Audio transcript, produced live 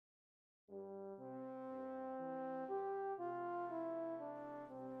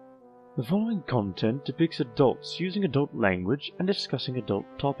The following content depicts adults using adult language and discussing adult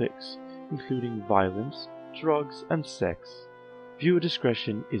topics, including violence, drugs, and sex. Viewer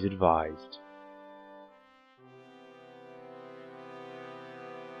discretion is advised.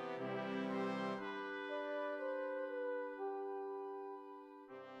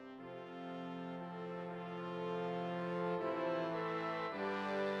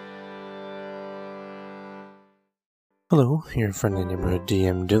 Hello, your friendly neighborhood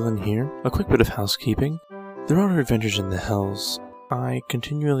DM Dylan here. A quick bit of housekeeping. Throughout our adventures in the Hells, I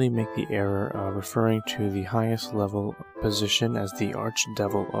continually make the error of referring to the highest level position as the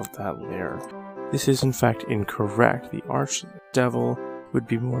Archdevil of that lair. This is in fact incorrect. The Archdevil would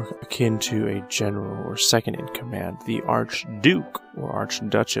be more akin to a general or second in command. The Archduke or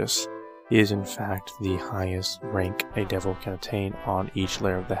Archduchess is in fact the highest rank a devil can attain on each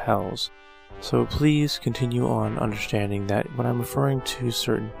lair of the Hells. So please continue on understanding that when I'm referring to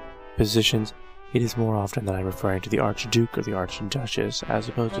certain positions, it is more often that I'm referring to the Archduke or the Archduchess as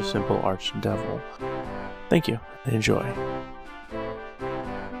opposed to simple Archdevil. Thank you, and enjoy.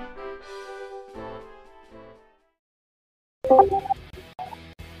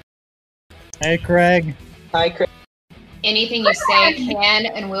 Hey, Craig. Hi, Craig. Anything you say can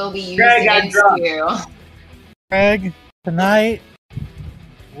and will be used Craig, against you. Craig, tonight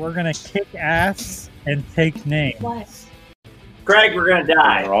we're gonna kick ass and take names. What? Craig, we're gonna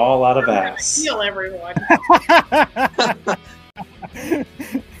die. We're all out of ass. Heal everyone.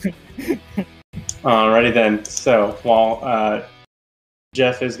 Alrighty then. So while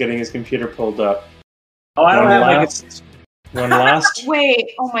Jeff is getting his computer pulled up, Oh, I don't have one last.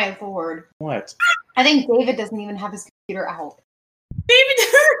 Wait, oh my lord. What? I think David doesn't even have his computer out. David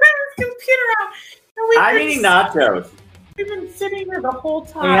doesn't have his computer out. And I'm eating nachos. We've been sitting here the whole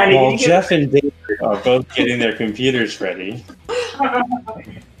Yeah, time. While Jeff and David are both getting their computers ready,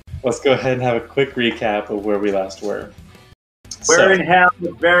 let's go ahead and have a quick recap of where we last were. We're in hell.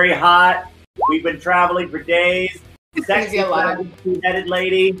 It's very hot. We've been traveling for days. Sexy Maybe a lot. two-headed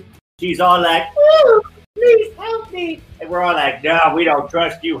lady. She's all like, "Ooh, please help me." And we're all like, "No, we don't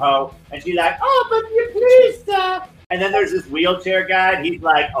trust you, ho." And she's like, "Oh, but you please, sir." And then there's this wheelchair guy. And he's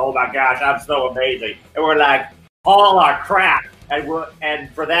like, "Oh my gosh, I'm so amazing." And we're like, "All our crap."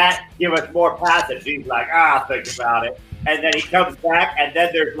 And for that, give us more passage. He's like, "I'll think about it." And then he comes back, and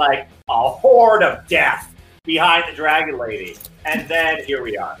then there's like a horde of death behind the dragon lady. And then here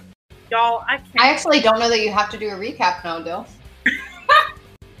we are. Y'all, I can't. I actually don't know that you have to do a recap now, Dill.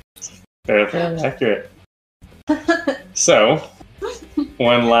 Very accurate. So,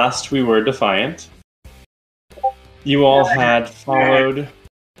 when last we were defiant, you all had followed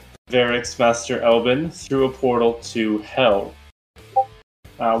Varric's Master Elbin through a portal to Hell.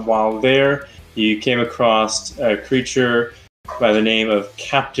 While there, you came across a creature by the name of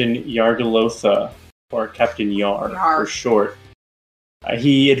Captain Yargalotha, or Captain Yar for short.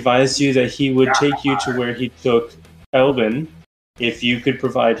 He advised you that he would take you to where he took Elbin if you could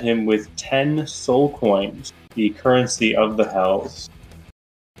provide him with 10 soul coins, the currency of the Hells.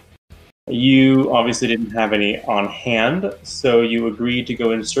 You obviously didn't have any on hand, so you agreed to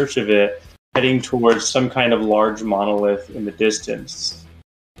go in search of it, heading towards some kind of large monolith in the distance.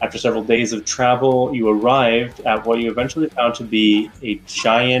 After several days of travel, you arrived at what you eventually found to be a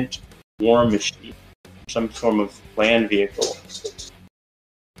giant war machine, some form of land vehicle.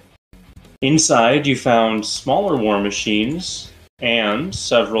 Inside, you found smaller war machines and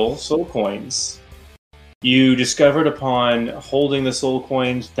several soul coins. You discovered upon holding the soul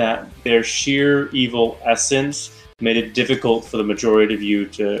coins that their sheer evil essence made it difficult for the majority of you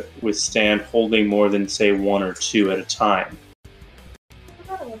to withstand holding more than, say, one or two at a time.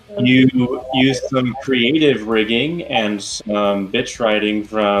 You used some creative rigging and some bitch writing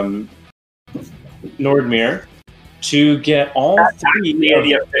from Nordmere to get all three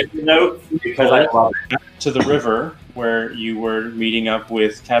The official note, because I love it. to the river where you were meeting up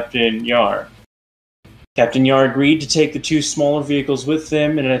with Captain Yar. Captain Yar agreed to take the two smaller vehicles with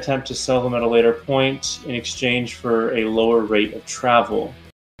them in an attempt to sell them at a later point in exchange for a lower rate of travel.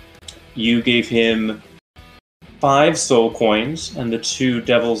 You gave him 5 soul coins and the 2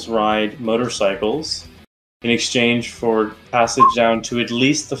 Devil's Ride motorcycles in exchange for passage down to at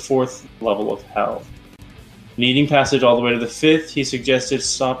least the 4th level of Hell. Needing passage all the way to the 5th, he suggested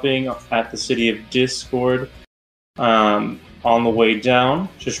stopping at the city of Discord on the way down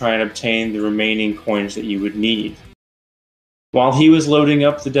to try and obtain the remaining coins that you would need. While he was loading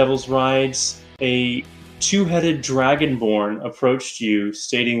up the Devil's Rides, a 2-headed Dragonborn approached you,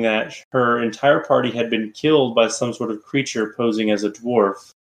 stating that her entire party had been killed by some sort of creature posing as a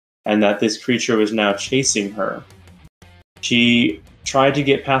dwarf, and that this creature was now chasing her. She tried to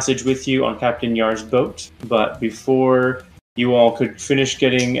get passage with you on Captain Yar's boat, but before you all could finish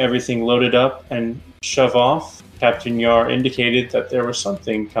getting everything loaded up and shove off, Captain Yar indicated that there was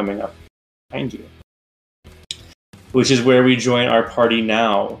something coming up behind you, which is where we join our party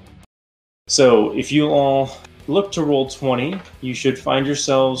now. So if you all look to roll 20, you should find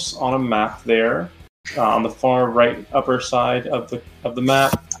yourselves on a map there, on the far right upper side of the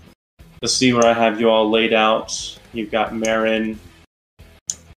map. You'll see where I have you all laid out. You've got Marin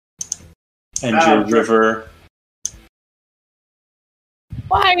and your river.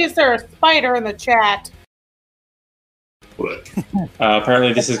 Why is there a spider in the chat?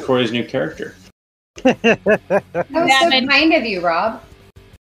 Apparently this is Corey's new character. That was so kind of you, Rob.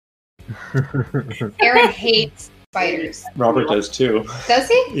 Aaron hates spiders. Robert does too. Does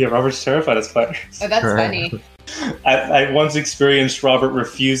he? Yeah, Robert's terrified of spiders. Oh, that's funny. I once experienced Robert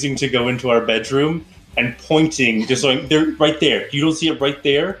refusing to go into our bedroom and pointing, just like, they're right there. You don't see it right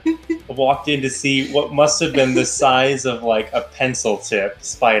there? I walked in to see what must have been the size of like a pencil tip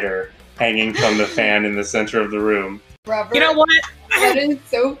spider hanging from the fan in the center of the room. Robert, You know what? that is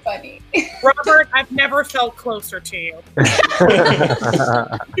so funny. Robert, I've never felt closer to you.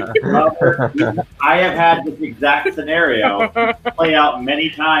 Robert, I have had this exact scenario play out many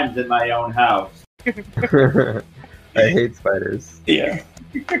times in my own house. I hate spiders. Yeah.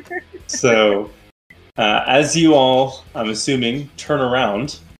 So, as you all, I'm assuming, turn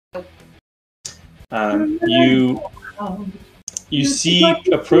around, you see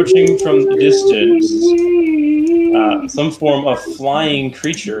approaching from the distance some form of flying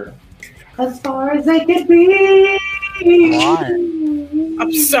creature. As far as I can be.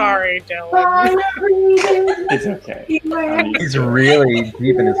 I'm sorry, Dylan. It's okay. He's really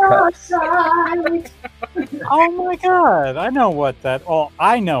deep in his cups. Oh my god! I know what that. Oh,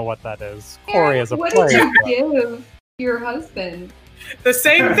 I know what that is. Corey is a what player. did you give your husband? The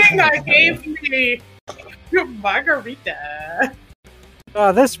same thing I gave me. Margarita.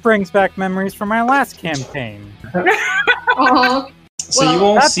 This brings back memories from my last campaign. Oh, So you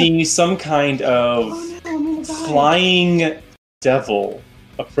all see some kind of flying devil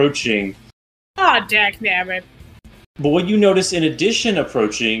approaching. Ah, dagnabbit. But what you notice in addition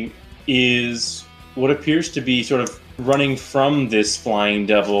approaching is what appears to be sort of running from this flying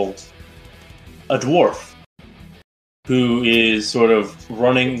devil, a dwarf, who is sort of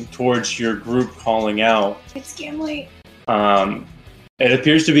running towards your group calling out. it's Gimli. It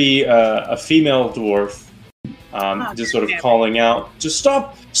appears to be a female dwarf, just sort of calling out, just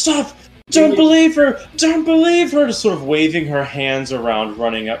stop, don't believe her, just sort of waving her hands around,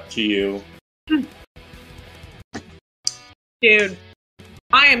 running up to you. Dude,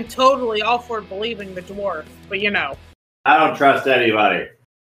 I am totally all for believing the dwarf, but you know. I don't trust anybody.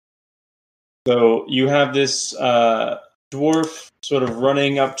 So you have this dwarf sort of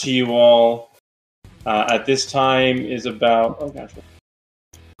running up to you all. At this time is about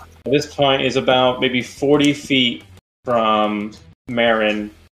this point is about maybe 40 feet from Marin,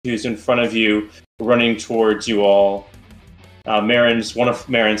 who's in front of you, running towards you all. One of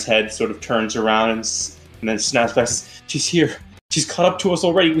Marin's head sort of turns around and then snaps back. She's here. She's caught up to us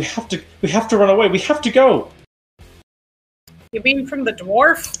already. We have to run away. We have to go. You mean from the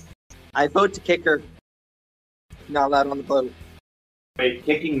dwarf? I vote to kick her. Not allowed on the boat. Wait,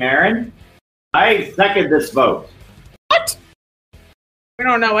 kicking Marin? I second this vote. What? We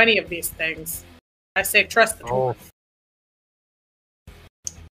don't know any of these things. I say trust the dwarf.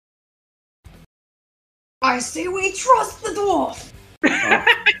 I say we trust the dwarf.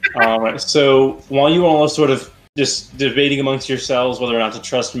 Alright, so while you all are sort of just debating amongst yourselves whether or not to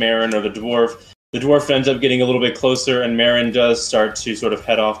trust Marin or the dwarf ends up getting a little bit closer, and Marin does start to sort of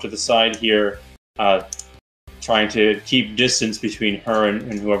head off to the side here, trying to keep distance between her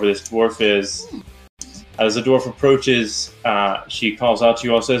and whoever this dwarf is. As the dwarf approaches, she calls out to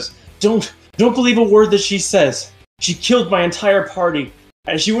you all and says, Don't believe a word that she says. She killed my entire party,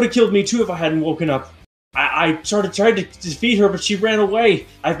 and she would have killed me too if I hadn't woken up. I tried to defeat her, but she ran away.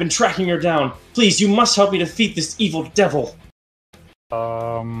 I've been tracking her down. Please, you must help me defeat this evil devil.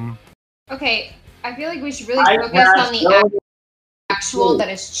 Okay, I feel like we should really focus on the actual that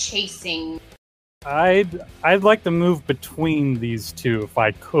is chasing. I'd like to move between these two if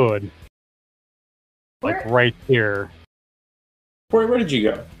I could. Like right here. Where did you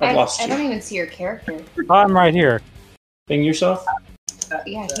go? I lost you. I don't even see your character. I'm right here. Ping yourself?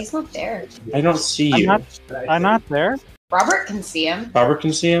 Yeah, he's not there. I don't see you. I'm not there. Robert can see him. Robert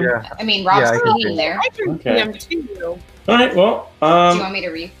can see him? Yeah. I mean, Rob's I can being there. I can see him too. Alright, well, Do you want me to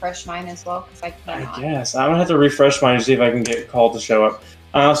refresh mine as well? Because I cannot. I guess. I'm gonna have to refresh mine to see if I can get called to show up.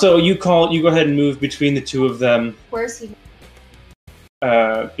 So you go ahead and move between the two of them. Where's he?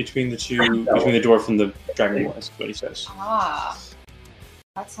 between the dwarf and the dragon is what he says. Ah,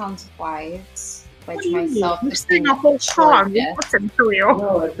 that sounds wise. What Like do you mean? myself, You're just saying being a whole song. short death. Listen to you.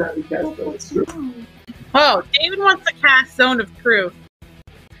 No, I thought we cast those. Oh, David wants to cast Zone of Truth.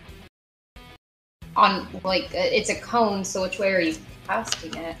 On it's a cone. So which way are you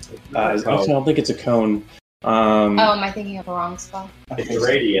casting it? I don't think it's a cone. Oh, am I thinking of the wrong spell? It's a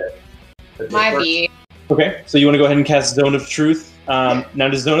radius. Might be. Okay, so you want to go ahead and cast Zone of Truth. Now,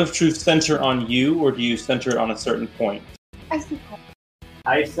 does Zone of Truth center on you, or do you center it on a certain point?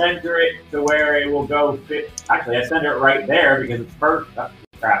 I center it to where it will go fit. Actually, I center it right there because it's first. Oh,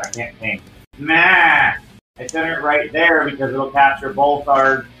 crap, I can't think. Nah! I center it right there because it'll capture both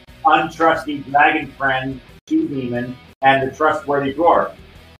our untrusty dragon friend, She Demon, and the trustworthy dwarf.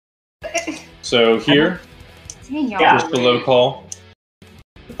 So here, Yeah. just below Call.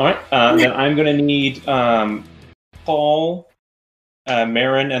 Alright, then I'm going to need Paul,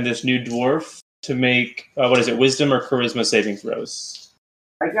 Marin, and this new dwarf to make, wisdom or charisma saving throws.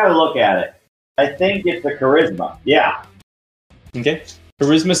 I gotta look at it. I think it's a charisma. Yeah. Okay.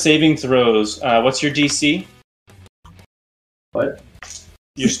 Charisma saving throws. What's your DC? What?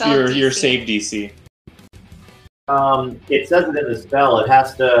 Your Spell DC. save DC. It says it in the spell. It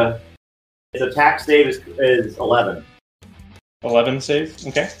has to. Its attack save is 11. 11 save?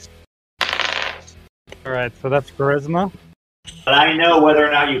 Okay. Alright, so that's charisma. But I know whether or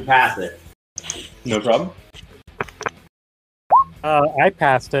not you pass it. No problem. I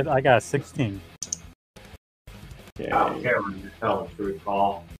passed it. I got a 16. Okay. I don't care when you tell the truth,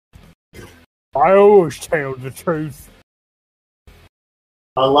 Paul. I always tell the truth.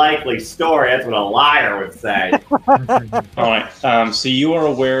 A likely story. That's what a liar would say. Alright, so you are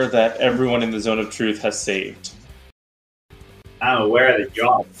aware that everyone in the Zone of Truth has saved. I'm aware that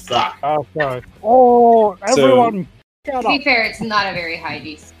y'all suck. Okay. Oh, everyone, shut To up. be fair, it's not a very high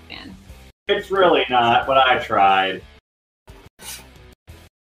DC, man. It's really not, but I tried.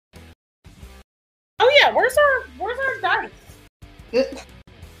 Oh yeah, where's our dice?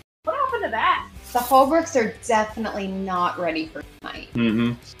 What happened to that? The Holbrooks are definitely not ready for tonight.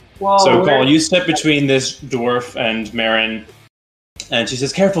 Mm-hmm. Well, So, Paul, you step between this dwarf and Marin, and she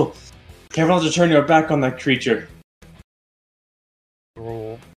says, Careful! Careful not to turn your back on that creature.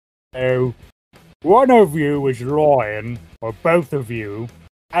 Oh, one of you is lying, or both of you.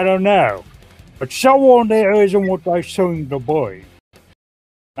 I don't know. But someone there isn't what they seem to be.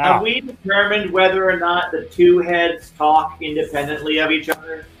 Now, have we determined whether or not the two heads talk independently of each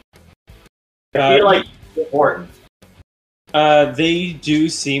other? I feel like it's important. They do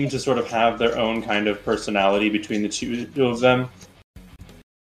seem to sort of have their own kind of personality between the two of them.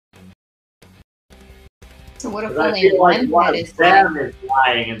 So what if 'Cause I only feel like one one head of is them lying? is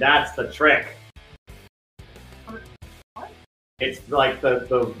lying, and that's the trick. It's like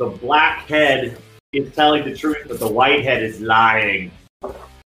the black head is telling the truth, but the white head is lying.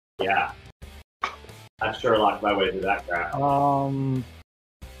 Yeah. I sure locked my way through that crap.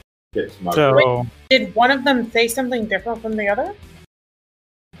 Get smart. so Did one of them say something different from the other?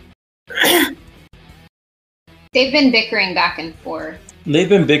 They've been bickering back and forth. They've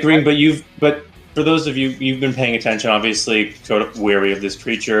been bickering, but for those of you've been paying attention, obviously, sort of wary of this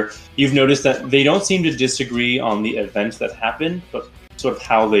creature, you've noticed that they don't seem to disagree on the event that happened, but sort of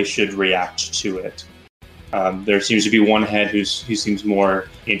how they should react to it. There seems to be one head who seems more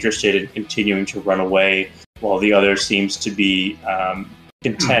interested in continuing to run away, while the other seems to be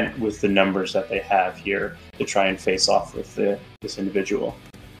content with the numbers that they have here to try and face off with this individual.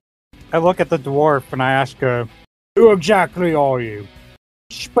 I look at the dwarf and I ask her, "Who exactly are you?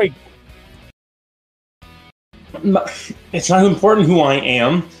 Speak." It's not important who I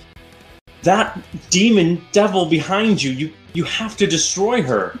am. That demon devil behind you have to destroy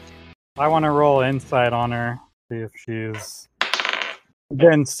her. I want to roll insight on her, see if she's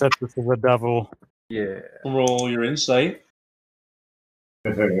convinced that this is a devil. Yeah. Roll your insight.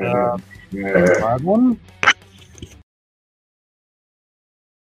 11?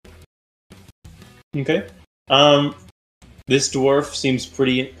 Okay. This dwarf seems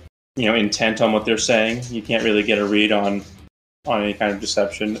pretty, intent on what they're saying. You can't really get a read on any kind of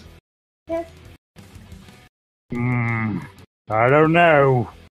deception. I don't know.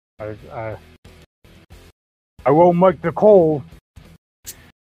 I won't make the call.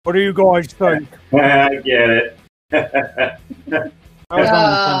 What do you guys think? I get it.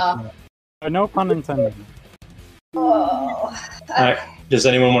 No pun intended. Oh. Alright. Does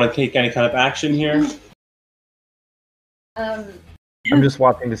anyone want to take any kind of action here? I'm just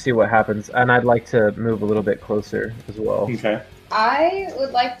watching to see what happens, and I'd like to move a little bit closer as well. Okay. I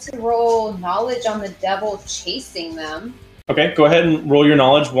would like to roll knowledge on the devil chasing them. Okay, go ahead and roll your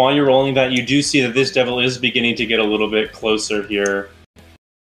knowledge. While you're rolling that, you do see that this devil is beginning to get a little bit closer here.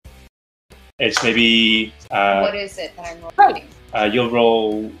 It's maybe... what is it that I'm rolling? You'll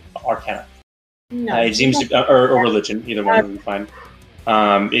roll Arcana. No. It seems to, or Religion, either one would be fine.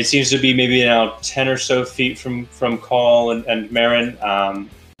 It seems to be maybe now 10 or so feet from Call and Marin,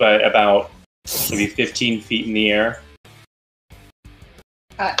 but about maybe 15 feet in the air.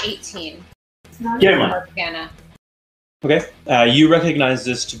 18. Get him. Arcana. Okay. You recognize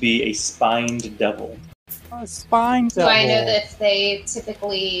this to be a spined devil. Spine Do I know that if they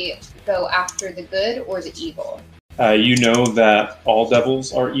typically go after the good or the evil? You know that all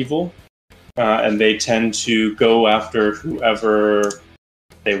devils are evil, and they tend to go after whoever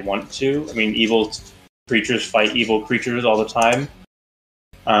they want to. I mean, evil creatures fight evil creatures all the time.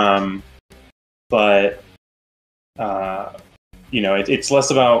 But it's less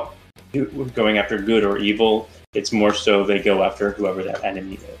about going after good or evil. It's more so they go after whoever that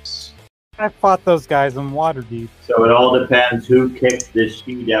enemy is. I fought those guys in Waterdeep. So it all depends who kicks the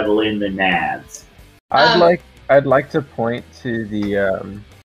she-devil in the nads. I'd like to point to the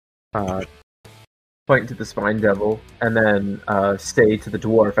spine devil, and then say to the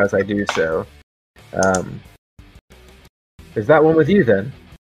dwarf as I do so. Is that one with you then?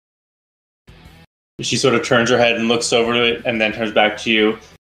 She sort of turns her head and looks over to it, and then turns back to you.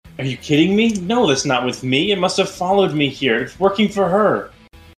 Are you kidding me? No, that's not with me. It must have followed me here. It's working for her.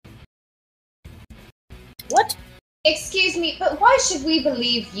 What? Excuse me, but why should we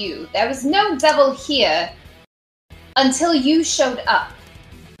believe you? There was no devil here until you showed up.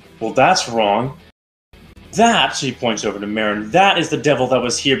 Well, that's wrong. That, she points over to Marin, that is the devil that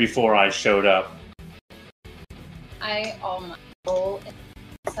was here before I showed up. I roll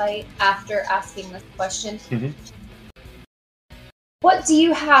insight after asking this question. Mm-hmm. What do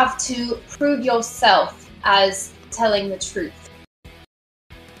you have to prove yourself as telling the truth?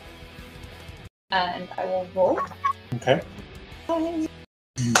 And I will roll. Okay.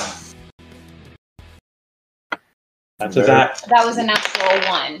 After that... That was a natural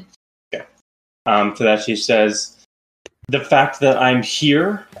 1. Okay. To that she says, the fact that I'm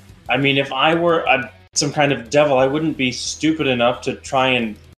here, I mean, if I were some kind of devil, I wouldn't be stupid enough to try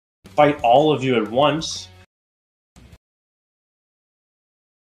and fight all of you at once.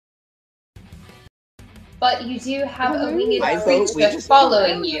 But you do have a winged creature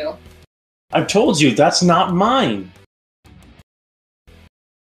following you. I've told you, that's not mine.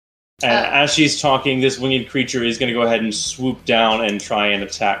 And as she's talking, this winged creature is going to go ahead and swoop down and try and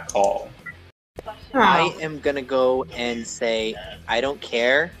attack Call. I am gonna go and say, I don't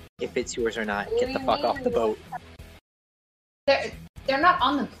care if it's yours or not. Get the fuck off the boat. They're not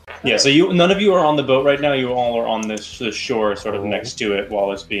on the boat. Yeah, so none of you are on the boat right now. You all are on the shore, sort of next to it,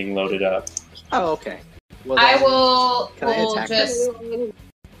 while it's being loaded up. Oh, okay. Well, I then, will attack just...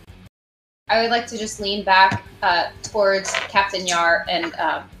 I would like to just lean back towards Captain Yar and...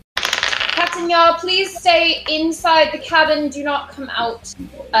 Captain Yar, please stay inside the cabin. Do not come out.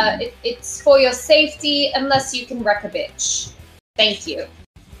 It's for your safety, unless you can wreck a bitch. Thank you.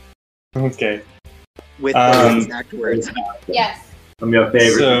 Okay. With those exact words. Yes. I'm your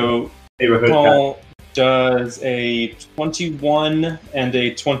favorite. So, favorite Paul does a 21 and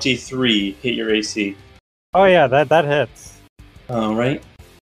a 23 hit your AC. Oh yeah, that hits. All right.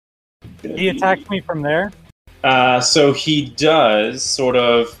 He attacks me from there? So he does sort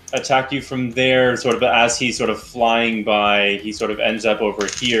of attack you from there, sort of as he's sort of flying by. He sort of ends up over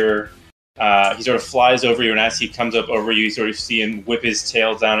here. He sort of flies over you, and as he comes up over you, you sort of see him whip his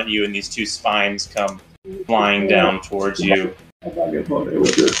tail down at you, and these two spines come flying down towards you.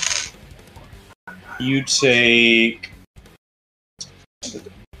 You take...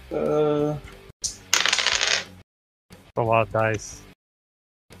 a lot of dice.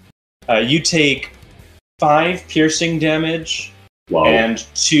 You take 5 piercing damage and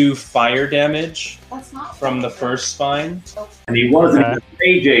 2 fire damage from the first spine. And he wasn't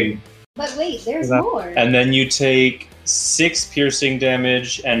raging. But wait, there's more. And then you take 6 piercing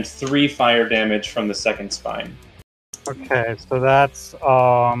damage and 3 fire damage from the second spine. Okay, so that's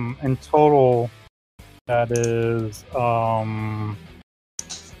in total that is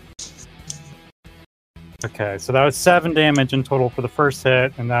okay, so that was 7 damage in total for the first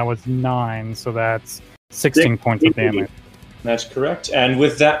hit, and that was 9, so that's 16 points of damage. That's correct. And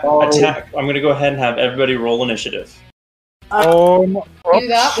with that attack, I'm going to go ahead and have everybody roll initiative. Do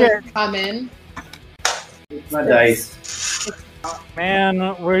that would come in. My dice.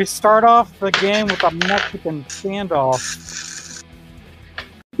 Man, we start off the game with a Mexican standoff.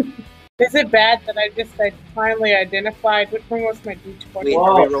 Is it bad that I finally identified which one was my D20? Wait,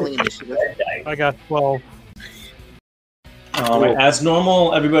 are we rolling initiative? I got 12. All right, as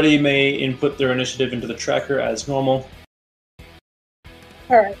normal, everybody may input their initiative into the tracker as normal.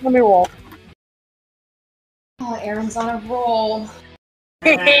 Alright, let me roll. Oh, Aaron's on a roll.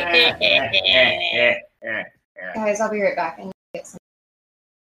 Guys, I'll be right back. I need to get some.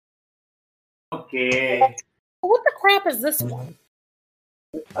 Okay. What the crap is this one?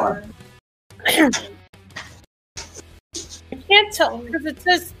 I can't tell because it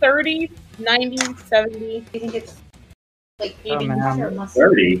says 30, 90, 70. I think it's like 80,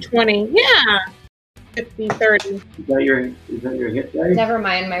 30. 20. Yeah. 50, 30. Is that your hit dice? Never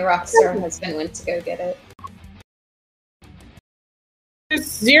mind, my rockstar husband went to go get it. There's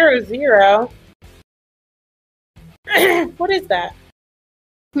 0, 0. What is that?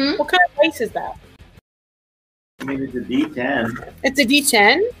 What kind of dice is that? I mean, it's a D10. It's a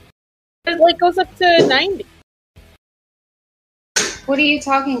D10? It like goes up to 90. What are you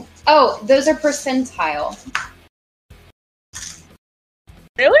talking? Oh, those are percentile.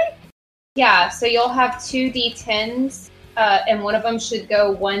 Really? Yeah, so you'll have 2 D10s, and one of them should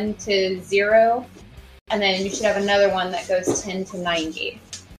go 1 to 0, and then you should have another one that goes 10 to 90.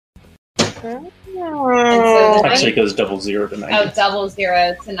 And so Actually, it goes 00 to 90. Oh,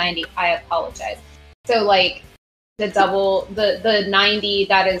 00 to 90. I apologize. So, like, the 90,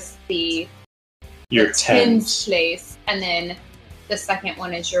 that is your the 10s place, and then the second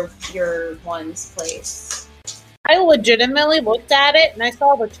one is your 1's place. I legitimately looked at it and I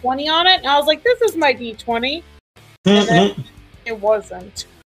saw the 20 on it and I was like, this is my D20. And then it wasn't.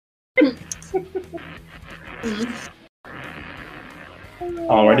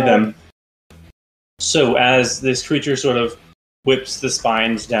 Alrighty then. So as this creature sort of whips the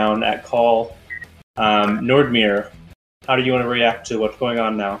spines down at call, Nordmir, how do you want to react to what's going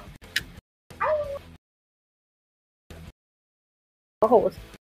on now? Oh,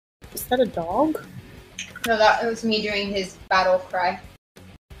 is that a dog? No, that was me doing his battle cry.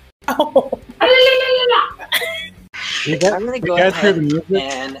 Oh. I'm gonna go ahead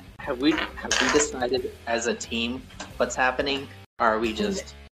and have we decided as a team what's happening? Or are we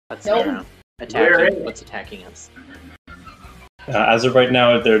just attacking what's attacking us? As of right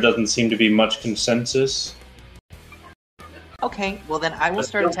now, there doesn't seem to be much consensus. Okay, well then I will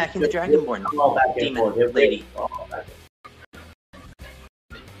start attacking the Dragonborn demon lady.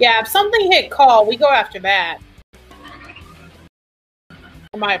 Yeah, if something hit call, we go after that.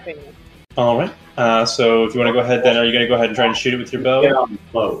 In my opinion. Alright. So if you want to go ahead then, are you going to go ahead and try and shoot it with your bow?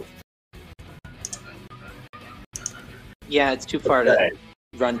 Yeah, it's too far to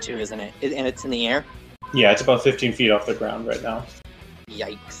run to, isn't it? And it's in the air? Yeah, it's about 15 feet off the ground right now.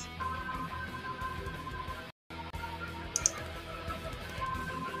 Yikes.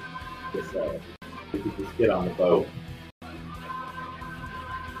 We could just get on the boat.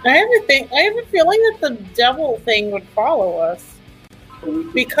 I have a feeling that the devil thing would follow us.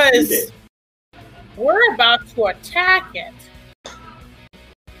 Because we're about to attack it.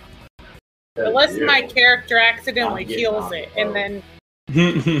 Unless my character accidentally heals it, and then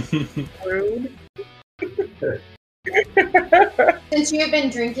rude. Since you have been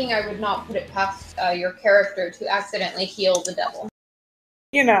drinking, I would not put it past your character to accidentally heal the devil.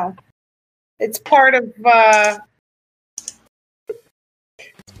 You know, it's part of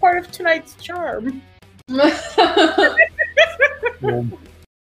tonight's charm.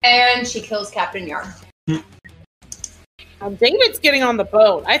 And she kills Captain Yar. David's getting on the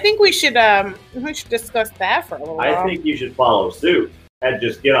boat. I think we should discuss that for a little while. I think you should follow suit and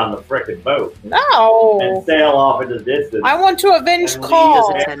just get on the frickin' boat. No. And sail off into the distance. I want to avenge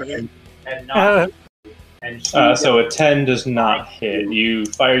Call. So a 10 does not hit. You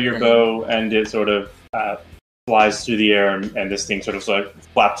fire your bow and it sort of flies through the air, and this thing sort of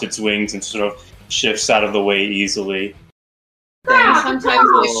flaps its wings and sort of shifts out of the way easily. I sometimes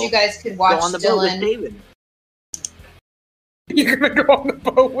wish you guys could watch go on the boat with Dylan. David. You're gonna go on the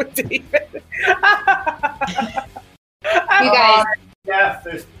boat with David. You guys, Yes,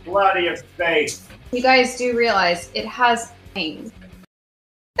 there's plenty of space. you guys do realize it has wings.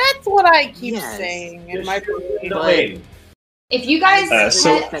 That's what I keep Yes. saying in Just my shoot it in the But- wing. If you guys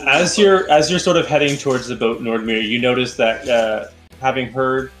So had- as you're sort of heading towards the boat, Nordmir, you notice that having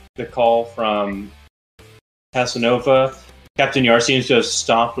heard the call from Casanova, Captain Yar seems to have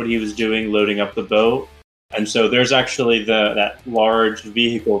stopped what he was doing, loading up the boat, and so there's actually that large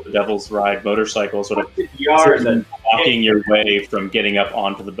vehicle, the Devil's Ride motorcycle, sort of Yards and blocking your way from getting up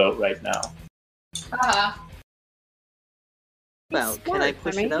onto the boat right now. Well, can I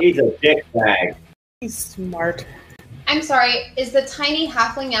push it up? he's a dick bag. He's smart. I'm sorry, is the tiny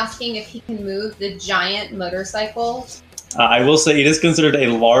halfling asking if he can move the giant motorcycle? I will say it is considered a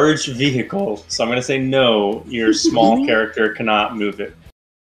large vehicle, so I'm going to say no. Your small character cannot move it.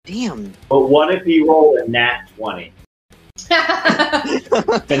 Damn. But what if he rolled a nat 20?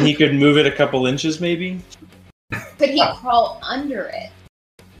 Then he could move it a couple inches, maybe. Could he crawl under it?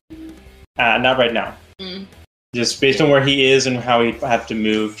 Not right now. Mm. Just based on where he is and how he'd have to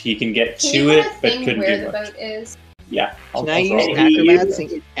move, he can get Can to you it, put a but thing couldn't where do the much. boat is? Yeah. Can I I'll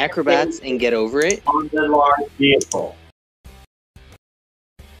use acrobats and get over it? On the large vehicle.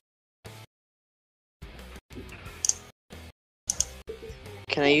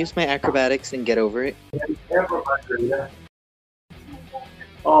 Can I use my acrobatics and get over it?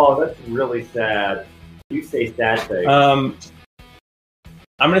 Oh, that's really sad. You say sad things. I'm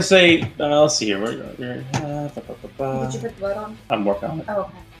gonna say, let's see here. Did you put the boat on? I'm working on it. Oh,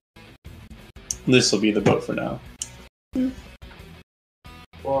 okay. This will be the boat for now.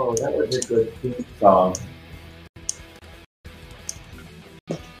 Whoa, that was a good theme song.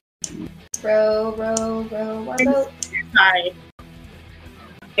 Row, row, row, our boat. I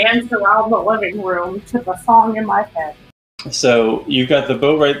dance around the living room to the song in my head. So you've got the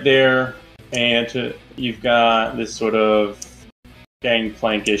boat right there, and you've got this sort of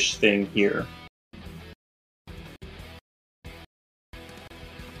gangplankish thing here.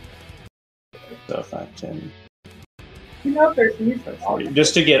 So 5, 10. You know, if there's music. 40.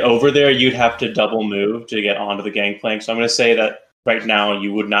 Just to get over there, you'd have to double move to get onto the gangplank. So I'm going to say that right now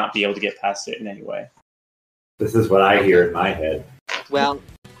you would not be able to get past it in any way. This is what I hear in my head. Well,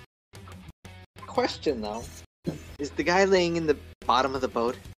 question though. Is the guy laying in the bottom of the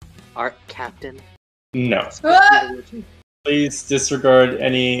boat our captain? No. Ah! Please disregard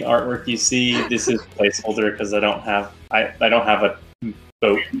any artwork you see. This is placeholder because I don't have a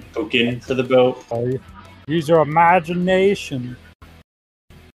boat token for the boat. Use your imagination.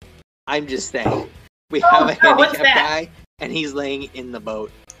 I'm just saying. We have a no, what's handicapped that? guy, and he's laying in the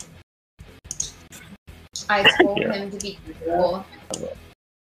boat. I told Here. him to be cool.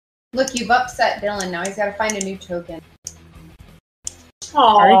 Look, you've upset Dylan. Now he's got to find a new token.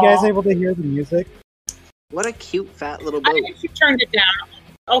 Are you guys able to hear the music? What a cute, fat little I boat. think she turned it down.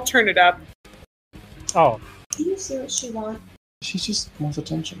 I'll turn it up. Oh, Can you see what she wants? She just wants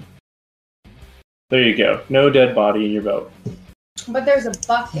attention. There you go. No dead body in your boat. But there's a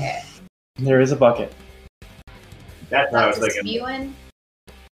bucket. There is a bucket. That's what I was That's a thinking. spewing.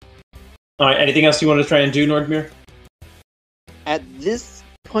 All right. Anything else you want to try and do, Nordmir? At this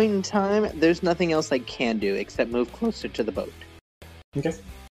point in time, there's nothing else I can do except move closer to the boat. Okay.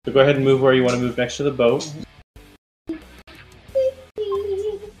 So go ahead and move where you want to move next to the boat.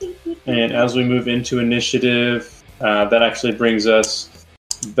 And as we move into initiative, that actually brings us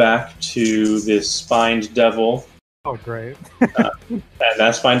back to this spined devil. oh, great. And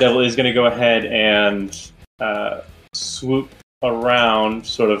that spine devil is going to go ahead and swoop around,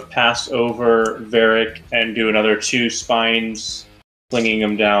 sort of pass over Varric, and do another 2 spines, flinging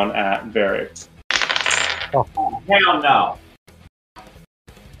them down at Varric. Hell no.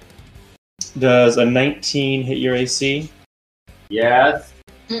 Does a 19 hit your AC? Yes.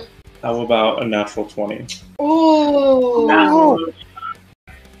 How about a natural 20? Ooh! Absolutely.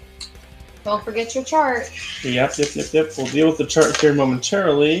 Don't forget your chart Yep. We'll deal with the chart here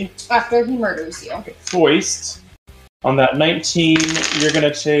momentarily. after he murders you. Foist. On that 19, you're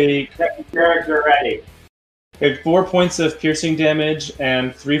going to take Second character ready. 4 points of piercing damage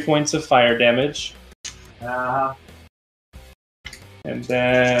and 3 points of fire damage. And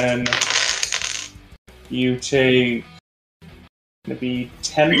then you take maybe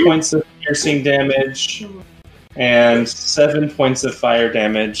 10 points of piercing damage and 7 points of fire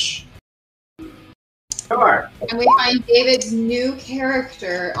damage. Sure. And we find David's new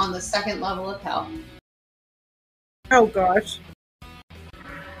character on the 2nd level of hell. Oh gosh.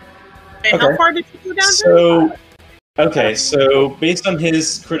 And Okay. how far did you go down? So based on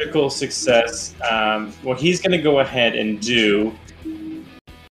his critical success, what he's going to go ahead and do.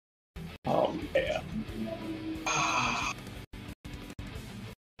 Oh man.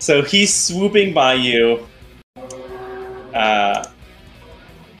 So he's swooping by you,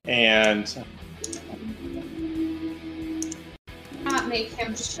 and Not make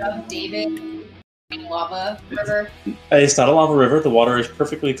him shove David in lava river. it's not a lava river. The water is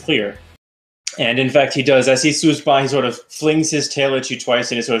perfectly clear. And in fact, he does. As he swoops by, he sort of flings his tail at you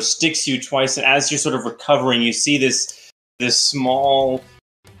twice, and it sort of sticks you twice. And as you're sort of recovering, you see this small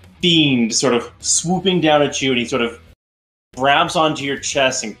fiend sort of swooping down at you, and he sort of grabs onto your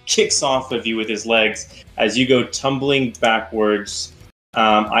chest and kicks off of you with his legs as you go tumbling backwards.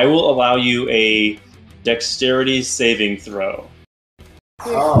 I will allow you a dexterity saving throw.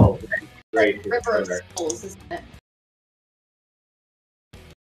 Oh, great. River of Souls, isn't it?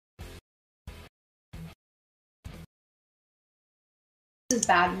 This is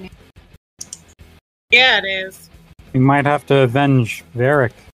bad news. Yeah, it is. We might have to avenge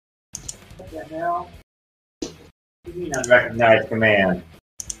Varric. What the hell? What do you mean unrecognized command?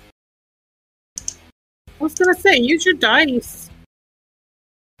 I was gonna say, use your dice.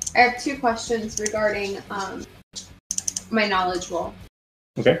 I have 2 questions regarding my knowledge roll.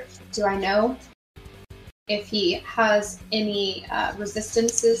 Okay. Do I know if he has any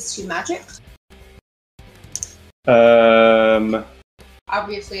resistances to magic?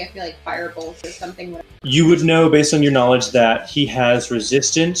 Obviously, I feel like firebolts or something. You would know based on your knowledge that he has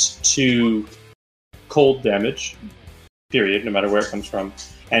resistance to cold damage, period, no matter where it comes from.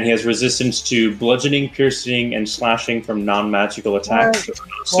 And he has resistance to bludgeoning, piercing, and slashing from non-magical attacks.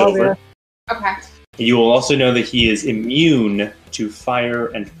 Silver. Okay. You will also know that he is immune to fire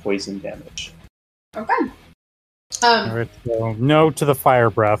and poison damage. Okay. Alright, so no to the fire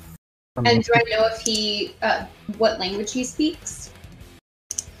breath. And do I know if he, what language he speaks?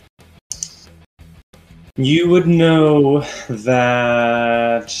 You would know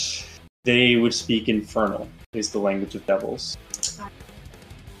that they would speak Infernal, is the language of devils.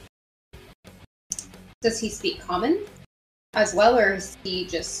 Does he speak Common as well, or is he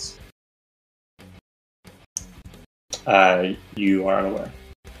just... You are unaware.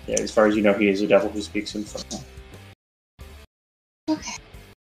 Yeah, as far as you know, he is a devil who speaks Infernal. Okay.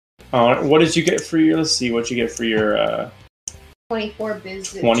 What did you get for your... Let's see, what you get for your... 24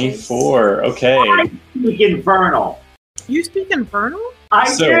 business. 24, okay. I speak Infernal. You speak Infernal?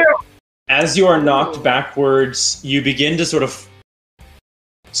 I do! As you are knocked backwards, you begin to sort of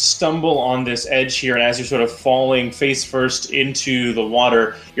stumble on this edge here, and as you're sort of falling face first into the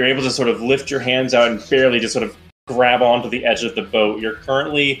water, you're able to sort of lift your hands out and barely just sort of grab onto the edge of the boat. You're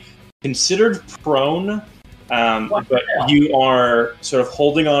currently considered prone, but you are sort of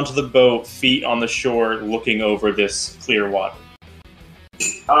holding onto the boat, feet on the shore, looking over this clear water.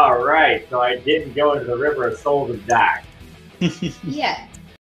 All right, so I didn't go into the river of souls and die. Yeah.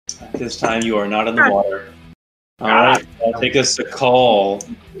 This time you are not in the water. Alright, I'll take us a call.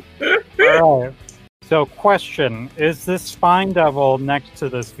 Alright. So, question. Is this Spine Devil next to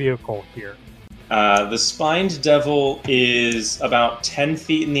this vehicle here? The Spined Devil is about 10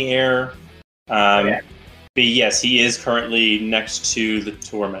 feet in the air. But yes, he is currently next to the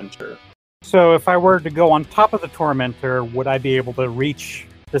Tormentor. So, if I were to go on top of the Tormentor, would I be able to reach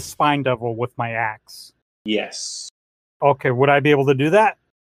the Spine Devil with my axe? Yes. Okay, would I be able to do that?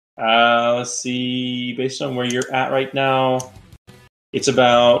 Let's see. Based on where you're at right now, it's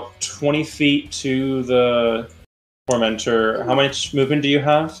about 20 feet to the Tormentor. How much movement do you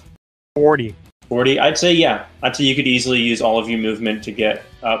have? 40. 40? I'd say, yeah. I'd say you could easily use all of your movement to get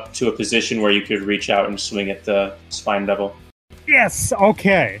up to a position where you could reach out and swing at the Spine Devil. Yes,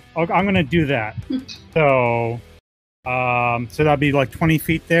 okay. I'm going to do that. So that'd be like 20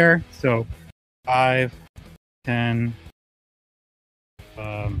 feet there. So 5, 10,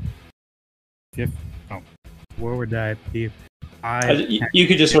 where would I be? You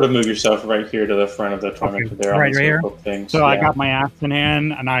could just sort of move yourself right here to the front of the Tormentor there. Right here. Thing. So yeah. I got my axe in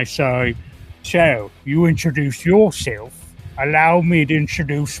hand and I say, so you introduce yourself. Allow me to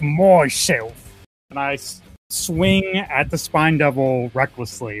introduce myself. And I swing at the Spine Devil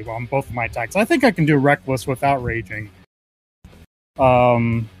recklessly on both of my attacks. I think I can do reckless without raging. Let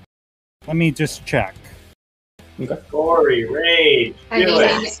me just check. Okay. Corey, rage.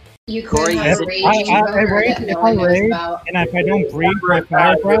 You could have rage. If I don't breathe my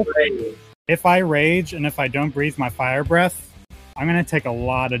fire breath, if I rage and if I don't breathe my fire breath, I'm going to take a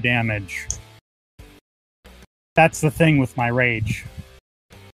lot of damage. That's the thing with my rage.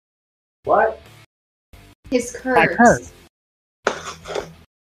 What? His curse. My curse.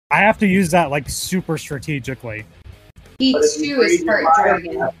 I have to use that like super strategically. He too is hurt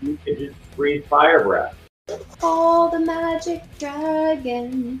dragon. You could just breathe fire breath. Oh, the magic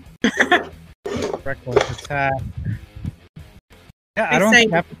dragon. Reckless attack. Yeah, I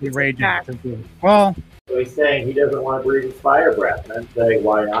don't have to be raging. Well, so he's saying he doesn't want to breathe his fire breath. And I'm saying,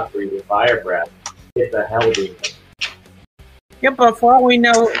 why not breathe his fire breath? Get the hell demon. Yeah, but for all we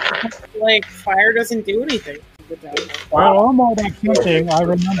know, like, fire doesn't do anything. Well, I'm all that thinking. I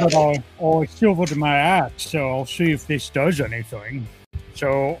remembered I silvered my axe, so I'll see if this does anything.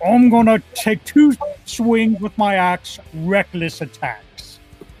 So I'm gonna take 2 swings with my axe, reckless attacks.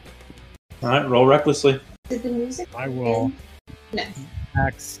 Alright, roll recklessly. Did the music? I will. No.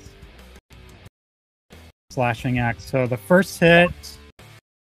 Axe. Slashing axe. So the first hit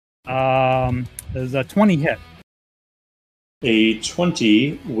is a 20 hit. A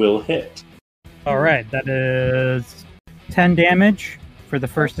 20 will hit. Alright, that is 10 damage for the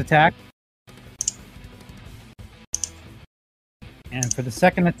first attack. And for the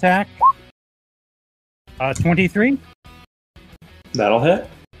second attack, 23. That'll hit.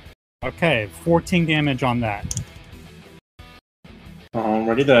 Okay, 14 damage on that.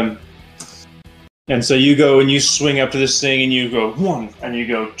 Alrighty then. And so you go and you swing up to this thing and you go 1 and you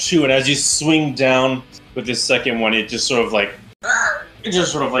go 2, and as you swing down with this second one, it just sort of like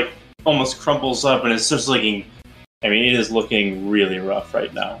almost crumples up, and it's just looking. I mean, it is looking really rough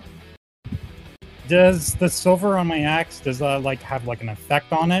right now. Does the silver on my axe have an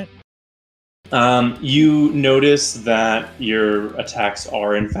effect on it? You notice that your attacks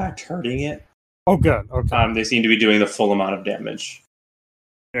are in fact hurting it. Oh, good. Okay. They seem to be doing the full amount of damage.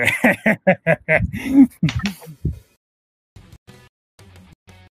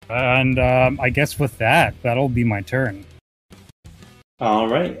 And I guess with that'll be my turn. All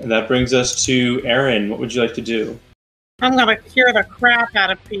right, that brings us to Aaron. What would you like to do? I'm gonna cure the crap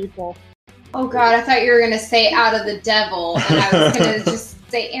out of people. Oh god, I thought you were gonna say out of the devil, and I was gonna just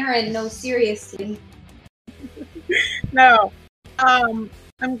say, Aaron, no, seriously. No. I'm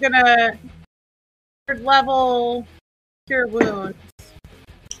gonna third level cure wounds.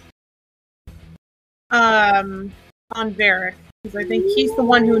 On Varric, because I think he's the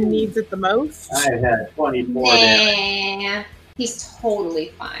one who needs it the most. I had 24 damage. Nah, he's totally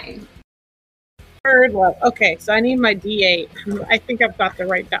fine. Third level. Okay, so I need my D8. I think I've got the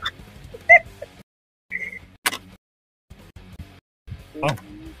right die. Oh,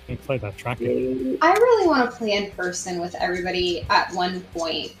 you play that tracking. I really want to play in person with everybody at one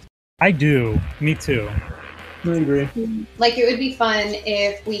point. I do. Me too. I agree. Like, it would be fun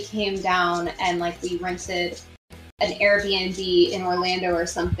if we came down and, like, we rented an Airbnb in Orlando or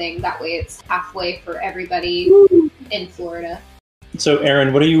something. That way it's halfway for everybody in Florida. So,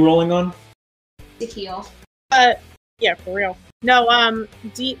 Aaron, what are you rolling on? To heal. Yeah, for real. No,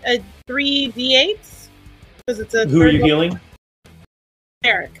 3 D8s? Because it's a Who are you level. healing?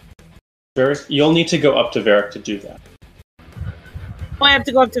 Varric. Varric? You'll need to go up to Varric to do that. Oh, I have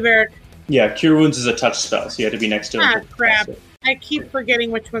to go up to Varric. Yeah, Cure Wounds is a touch spell, so you have to be next to him. Ah, to cast crap. it. I keep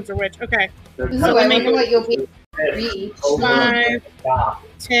forgetting which ones are which. Okay. So I wonder what you'll be able to reach. 5,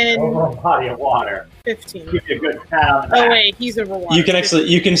 10, Over a body of water. 15. Give you a good pat on the Oh, back. wait, he's over water. You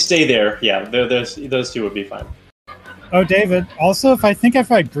can stay there. Yeah, those two would be fine. Oh, David. Also, if I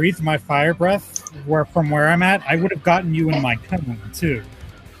breathed my fire breath from where I'm at, I would have gotten you in my cone too.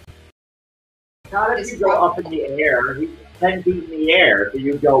 Not if you go up in the air. He's 10 feet in the air, so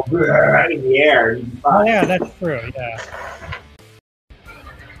you go in the air. And Oh yeah, that's true. Yeah.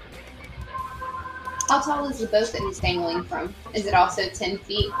 How tall is the boat that he's dangling from? Is it also 10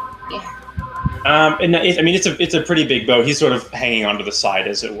 feet? Yeah. It's a pretty big boat. He's sort of hanging onto the side,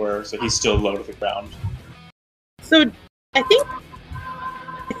 as it were, so he's still low to the ground. So, I think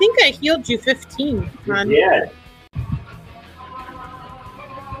I healed you 15, man. Yeah.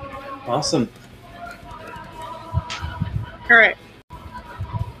 Awesome. Alright.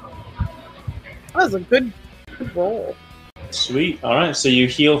 That was a good roll. Sweet. All right, so you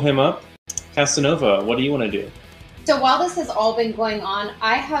heal him up. Casanova, what do you want to do? So while this has all been going on,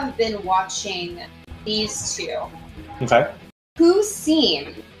 I have been watching these two. Okay. Who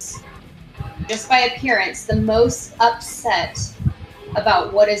seems, just by appearance, the most upset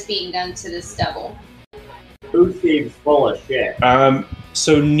about what is being done to this devil? Who seems full of shit?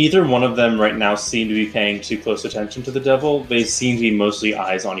 So neither one of them right now seem to be paying too close attention to the devil. They seem to be mostly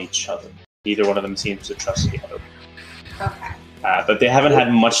eyes on each other. Neither one of them seems to trust the other. Okay. But they haven't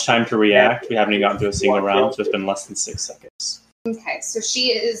had much time to react. We haven't even gotten through a single round, so it's been less than 6 seconds. Okay, so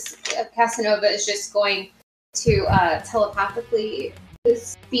Casanova is just going to telepathically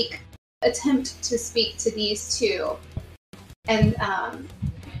attempt to speak to these two, and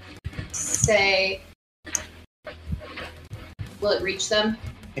say, will it reach them?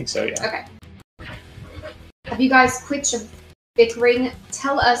 I think so, yeah. Okay. Have you guys quit your bickering?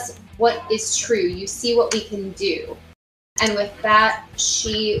 Tell us what is true. You see what we can do. And with that,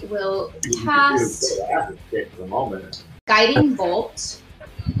 she will cast Guiding Bolt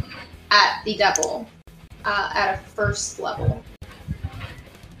at the devil at a first level.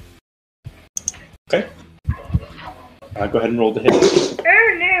 Okay. Go ahead and roll the hit.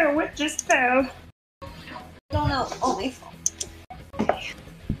 Oh no, what just fell? No, oh my fault.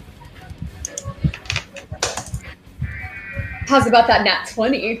 How's about that nat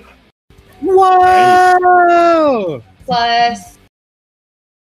 20? Whoa! Plus,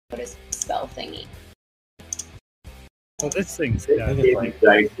 what is the spell thingy? Well, this thing's I think it's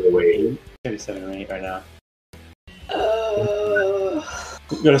like 37 or 8 right now.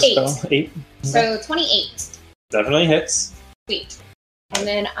 You got a spell? 8? So 28. Definitely hits. Sweet. And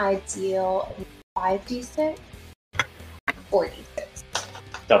then I deal 5d6, 4d6.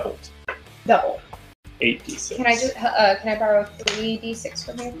 doubled. Double. 8d6. Can I borrow 3d6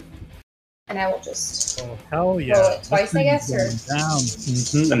 from you? And I will just Oh, hell yeah. roll it twice, I guess, or Down.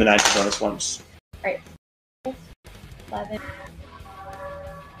 Mm-hmm. And then add your bonus once. 11,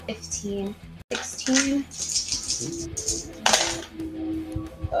 15, 16,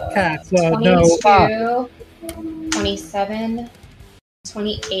 Cats, 22, 27,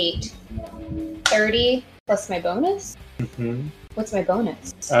 28, 30, plus my bonus? Mm-hmm. What's my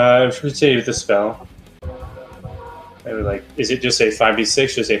bonus? Should say with the spell. I would like. Is it just say 5d6?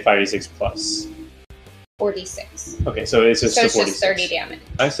 Should say 5d6 plus? 4d6. Okay, so it's just So the it's 46. just 30 damage.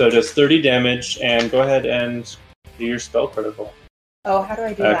 Alright, so just 30 damage, and go ahead and do your spell critical. Oh, how do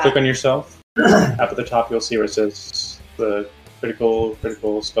I do that? Click on yourself. Up at the top, you'll see where it says the critical,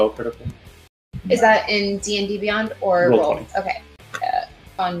 spell critical. Is that in D&D Beyond or Roll roll? 20. Okay.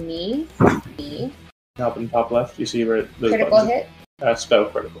 On me, Up in the top left, you see where those critical buttons hit, spell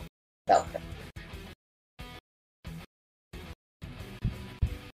critical. spell crit.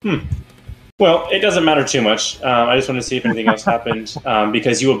 Well, it doesn't matter too much. I just want to see if anything else happened,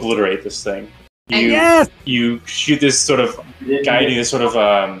 because you obliterate this thing. You shoot this sort of guiding, this sort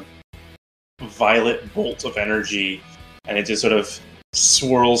of violet bolt of energy, and it just sort of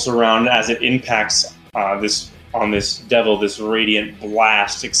swirls around as it impacts this devil. This radiant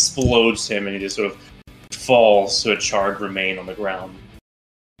blast explodes him, and he just sort of falls to a charred remain on the ground,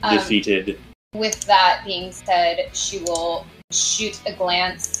 defeated. With that being said, she will shoot a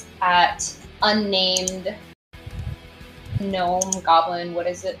glance at unnamed gnome, goblin, what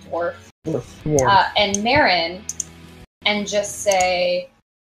is it, dwarf? And Marin, and just say,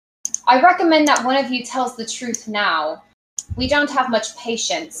 I recommend that one of you tells the truth now. We don't have much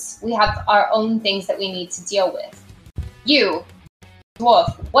patience. We have our own things that we need to deal with. You,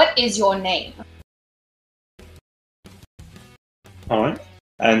 dwarf, what is your name? All right.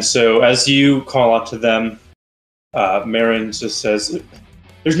 And so as you call out to them, Marin just says,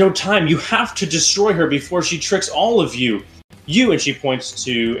 there's no time. You have to destroy her before she tricks all of you. You, and she points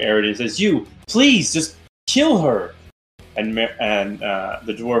to Aridin and says, you, please, just kill her. And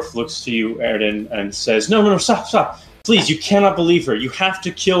the dwarf looks to you, Aridin, and says, no, stop. Please, you cannot believe her. You have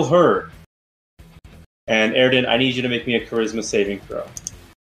to kill her. And Aridin, I need you to make me a charisma saving throw.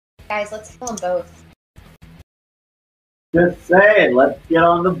 Guys, let's kill them both. Just saying, let's get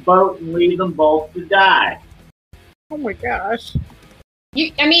on the boat and leave them both to die. Oh my gosh.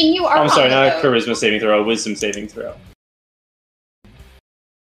 You are. I'm sorry, on the not a boat. charisma saving throw, a wisdom saving throw.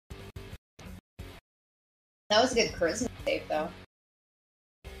 That was a good charisma save, though.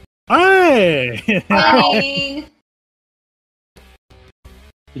 Hey! Winning.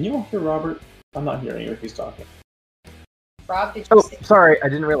 Can you all hear Robert? I'm not hearing you if he's talking. Rob, did you Oh, say? sorry, I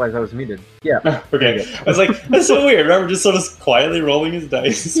didn't realize I was muted. Yeah. Okay. I was like, that's so weird. Robert just sort of quietly rolling his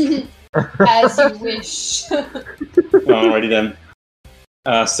dice. As you wish. Alrighty then.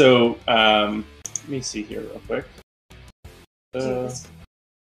 Let me see here real quick.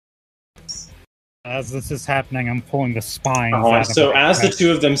 As this is happening, I'm pulling the spine. So as the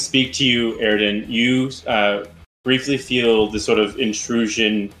two of them speak to you, Aridin, you briefly feel this sort of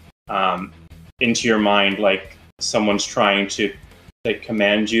intrusion into your mind, like someone's trying to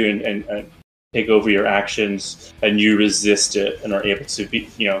command you and take over your actions, and you resist it and are able to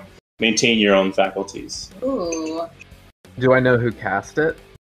maintain your own faculties. Ooh. Do I know who cast it?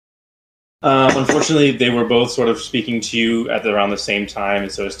 Unfortunately, they were both sort of speaking to you at around the same time,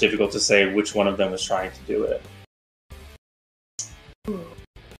 and so it's difficult to say which one of them was trying to do it.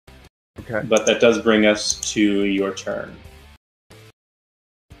 Okay. But that does bring us to your turn.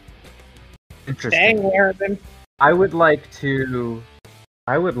 Interesting. Dang, Aridin. I would like to.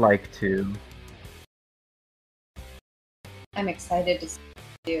 I'm excited to see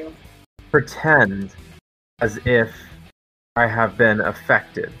you. Pretend as if I have been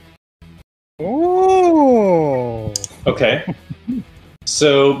affected. Ooh. Okay.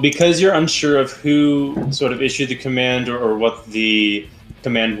 So, because you're unsure of who sort of issued the command or what the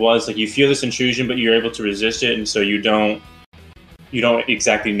command was, like you feel this intrusion, but you're able to resist it, and so you don't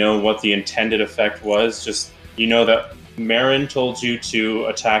exactly know what the intended effect was. Just you know that Marin told you to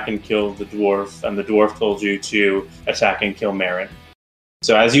attack and kill the dwarf, and the dwarf told you to attack and kill Marin.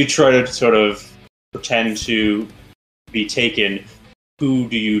 So, as you try to sort of pretend to be taken, who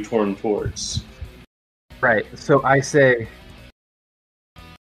do you turn towards? Right. So I say,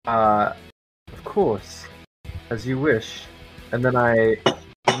 of course, as you wish. And then I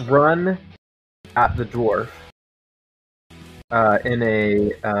run at the dwarf in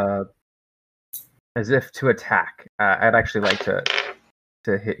a as if to attack. I'd actually like to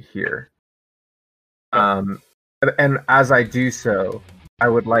hit here. And as I do so, I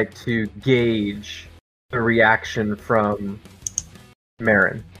would like to gauge the reaction from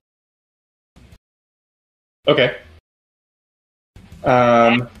Marin. Okay.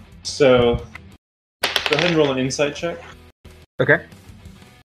 So go ahead and roll an insight check. Okay.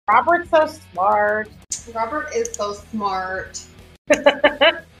 Robert's so smart. Robert is so smart.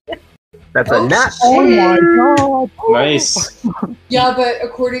 That's a nat. Oh my god! Nice. Yeah, but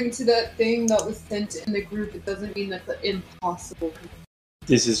according to that thing that was sent in the group, it doesn't mean that's impossible.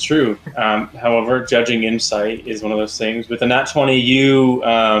 This is true. However, judging insight is one of those things. With a nat 20, you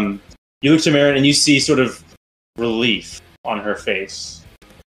look to Marin and you see sort of relief on her face,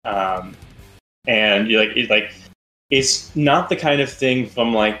 and you're like, it's not the kind of thing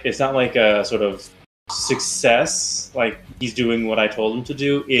from it's not like a sort of success, like he's doing what I told him to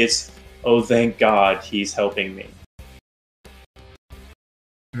do. It's, oh, thank God he's helping me.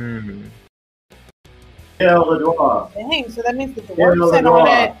 Kill the dwarf. Dang, so that means the Kill dwarf's the in on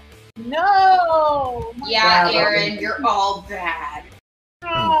dwarf. it. No! Yeah, God. Aaron, you're all bad.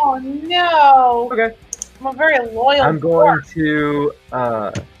 Oh, no! Okay. I'm a very loyal I'm going dwarf. to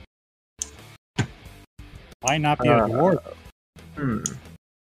Might not be a dwarf.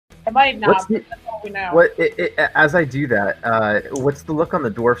 It might not, What's but the- that's all we know. What? As I do that, what's the look on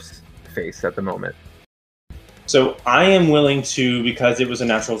the dwarf's face at the moment? So I am willing to, because it was a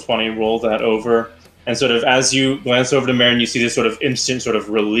natural 20, roll that over. And sort of as you glance over to Marin, you see this sort of instant sort of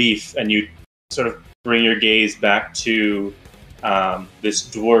relief, and you sort of bring your gaze back to this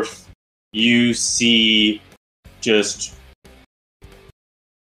dwarf. You see just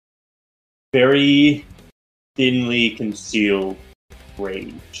very thinly concealed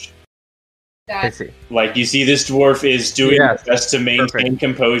rage. I see. Like, you see this dwarf is doing Yes. his best to maintain Perfect.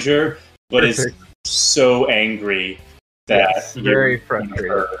 composure, but is Perfect. so angry that Yes, very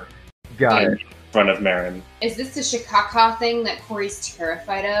frustrated. Got it. in front of Marin. Is this the Shikaka thing that Corey's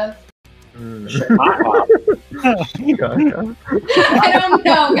terrified of? Shikaka. I don't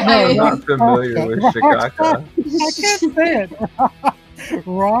know, I'm guys. not familiar with Shikaka. I can't say it.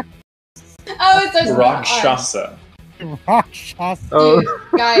 Rock, Oh, it's a Rakshasa. Rakshasa. Oh,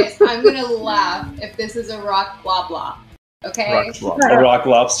 Guys, I'm gonna laugh if this is a rock blah blah. Okay? rock lobster. A rock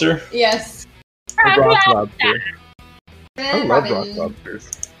lobster. Yes. Rock lobster. I And love rock Robin. lobsters.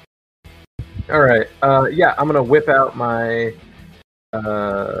 All right. Yeah, I'm gonna whip out my.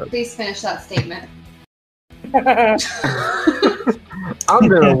 Please finish that statement. I'm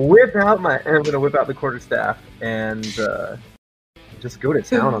gonna whip out the quarterstaff and just go to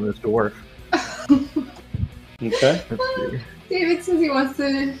town on this dwarf. Okay. Let's see. David says he wants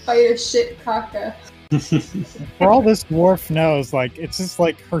to fight a shit caca. For all this dwarf knows, like, it's just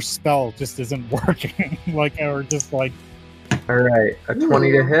like her spell just isn't working. Like, or just like, All right, a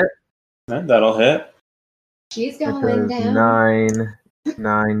 20 to hit. That'll hit. She's That going does down.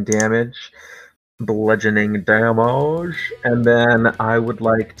 9 damage, bludgeoning damage, and then I would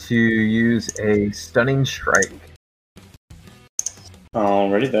like to use a stunning strike.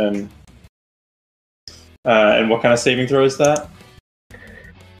 Alrighty then. And what kind of saving throw is that?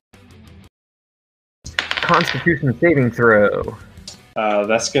 Constitution saving throw.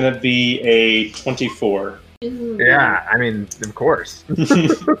 That's gonna be a 24. Ooh. Yeah, I mean, of course.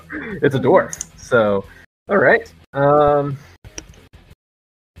 It's a dwarf. So, all right.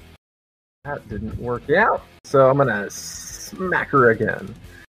 That didn't work out. So I'm gonna smack her again.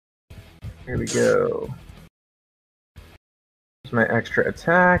 Here we go. Here's my extra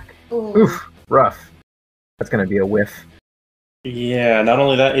attack. Ooh. Oof, rough. That's gonna be a whiff. Yeah, not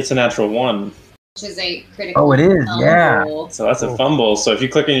only that, it's a natural 1. Which is a critical. Oh, it is, yeah. fumble. So that's a Oh. fumble. So if you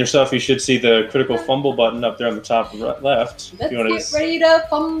click on yourself, you should see the critical fumble button up there on the top left. Let's You wanna get ready to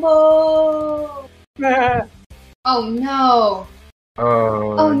fumble. Oh no!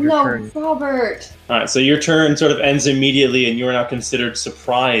 Oh, Oh your no, turn. Robert! Alright, so your turn sort of ends immediately, and you are now considered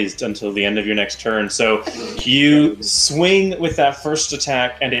surprised until the end of your next turn. So you swing with that first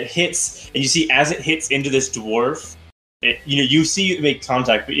attack, and it hits, and you see as it hits into this dwarf, you see it make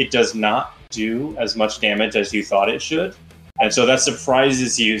contact, but it does not do as much damage as you thought it should. And so that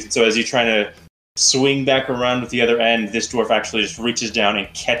surprises you. So as you're trying to swing back around with the other end, this dwarf actually just reaches down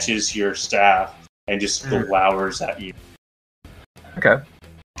and catches your staff and just glowers at you. Okay.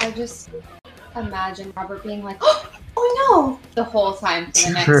 I just imagine Robert being like, "Oh no!" the whole time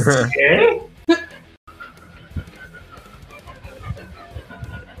for the next.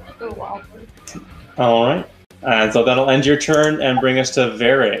 Oh, wow. Alright. And so that'll end your turn and bring us to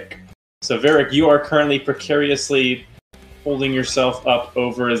Varric. So Varric, you are currently precariously holding yourself up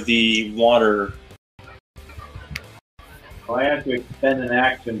over the water. So I have to expend an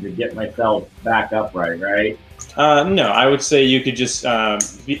action to get myself back upright, right? No, I would say you could just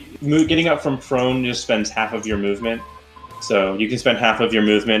getting up from prone just spends half of your movement. So you can spend half of your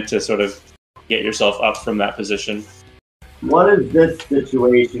movement to sort of get yourself up from that position. What is this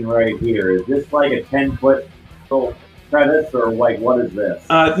situation right here? Is this like a 10-foot crevice, or like what is this?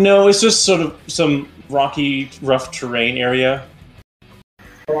 No, it's just sort of some rocky, rough terrain area.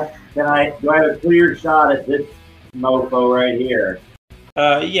 Do I have a clear shot at this mofo right here?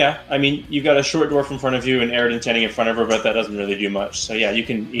 Yeah. I mean, you've got a short dwarf in front of you and Aridin standing in front of her, but that doesn't really do much. So yeah, you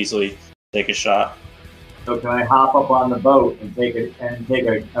can easily take a shot. So can I hop up on the boat and take a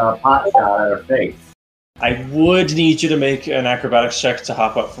pot shot at her face? I would need you to make an acrobatics check to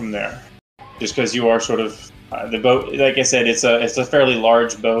hop up from there, just because you are sort of the boat. Like I said, it's a fairly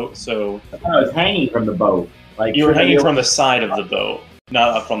large boat, so I was hanging from the boat. Like you were hanging from the side of the boat, not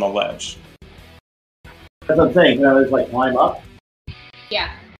up on the ledge. That's what I'm saying. Can I just like climb up?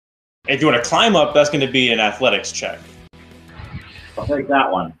 Yeah. If you want to climb up, that's going to be an athletics check. I'll take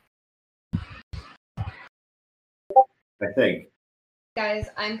that one. I think. Guys,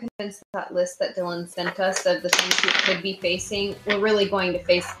 I'm convinced that list that Dylan sent us of the things we could be facing, we're really going to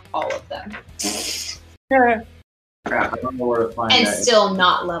face all of them. Crap, I don't know where to find and that. Still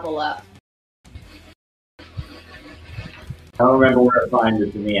not level up. I don't remember where to find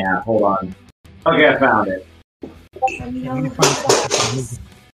this in the app. Hold on. Okay, I found it.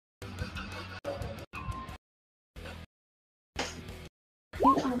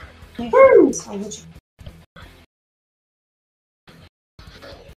 Woo!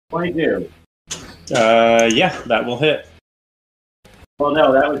 22. Yeah, that will hit. Well,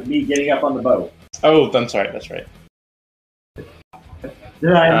 no, that was me getting up on the boat. Oh, I'm sorry. That's right.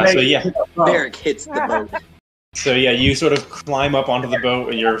 Did I make so yeah. Derek hits the boat. So yeah, you sort of climb up onto the boat,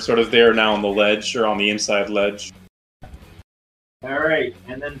 and you're sort of there now on the ledge, or on the inside ledge. All right,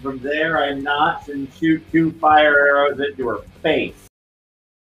 and then from there I notch and shoot 2 fire arrows into her face.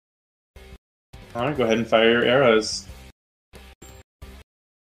 All right, go ahead and fire your arrows.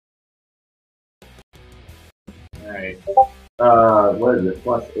 Alright. What is it?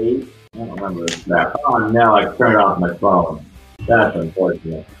 +8? I don't remember that. Oh, now I turned off my phone. That's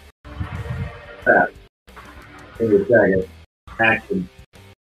unfortunate. That. Give me a second. Action.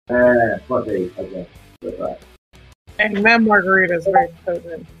 +8. Okay. That's right. And Mem Margarita is very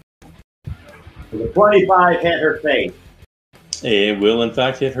potent. So the 25 hit her face. It will, in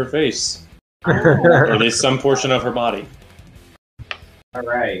fact, hit her face. Or at least some portion of her body.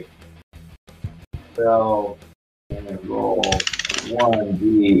 Alright. So, I'm going to roll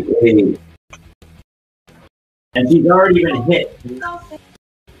 1d8. And she's already been hit.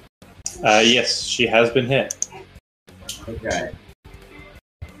 Yes, she has been hit. Okay.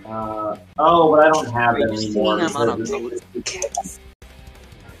 Oh, but I don't have it anymore. I'm on a boat.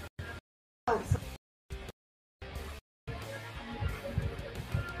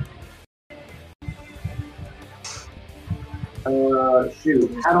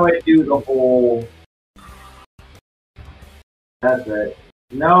 Shoot. How do I do the whole... That's it.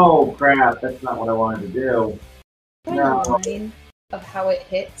 No, crap. That's not what I wanted to do. No. Line of how it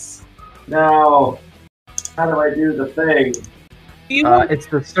hits. No. How do I do the thing? It's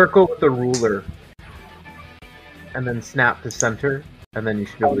the circle with the ruler. And then snap to center. And then you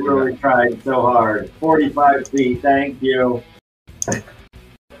should be I able to do really that. tried so hard. 45 feet. Thank you.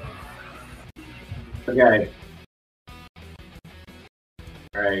 Okay.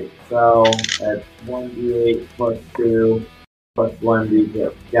 Alright, so that's 1d8 plus 2 plus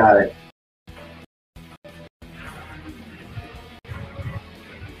 1d6. Got it.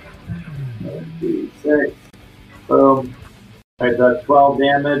 D6. Boom. Alright, so that's 12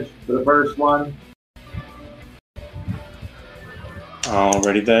 damage for the first one.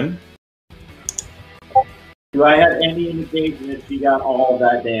 Alrighty then. Do I have any indication that she got all of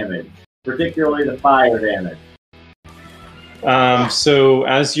that damage? Particularly the fire damage. So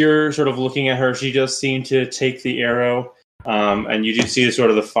as you're sort of looking at her, she does seem to take the arrow, and you do see sort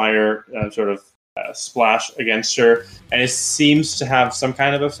of the fire splash against her, and it seems to have some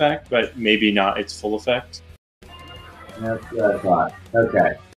kind of effect, but maybe not its full effect. That's what I thought.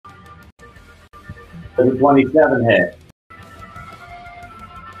 Okay. So the 27 hit.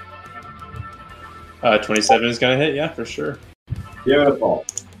 27 is going to hit, yeah, for sure. Beautiful.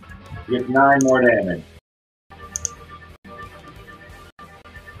 Get 9 more damage.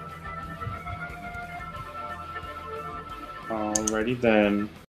 Alrighty then.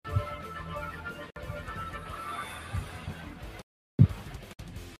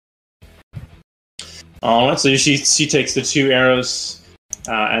 Alright, so she takes the 2 arrows,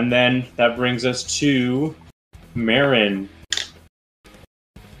 and then that brings us to Marin.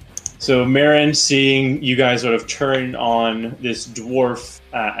 So Marin, seeing you guys sort of turn on this dwarf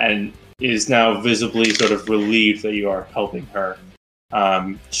and is now visibly sort of relieved that you are helping her,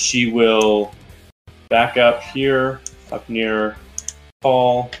 she will back up here, up near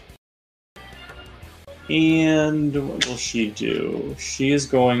Paul. And what will she do? She is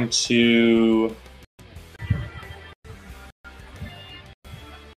going to...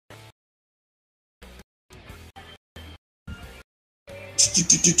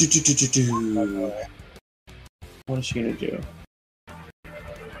 What is she going to do?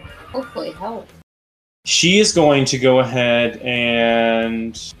 Hopefully help. She is going to go ahead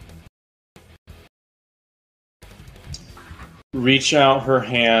and reach out her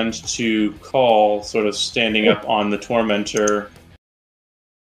hand to call, sort of standing up on the tormentor.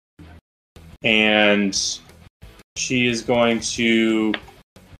 And she is going to,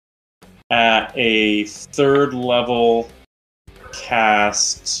 at a 3rd level,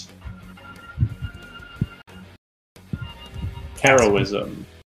 cast heroism.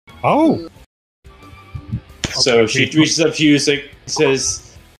 Oh. So she reaches up to you and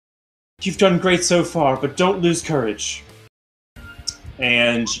says, "You've done great so far, but don't lose courage."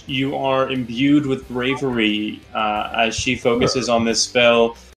 And you are imbued with bravery as she focuses on this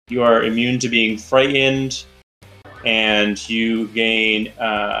spell. You are immune to being frightened, and you gain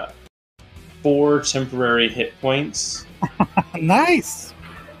 4 temporary hit points. Nice.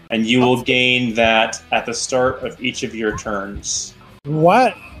 And you will gain that at the start of each of your turns.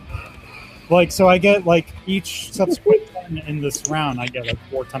 What? Like, so I get, like, each subsequent turn in this round, I get, like,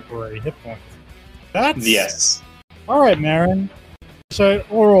 4 temporary hit points. That's... Yes. Alright, Marin. So,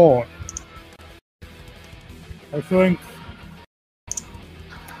 alright. I think...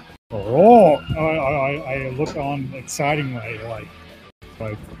 Oh, I look on excitingly, like,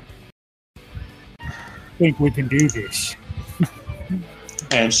 I think we can do this.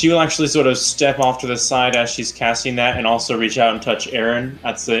 And she will actually sort of step off to the side as she's casting that, and also reach out and touch Aaron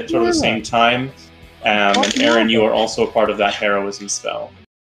at the, sort of the same time. And Aaron, you are also a part of that heroism spell.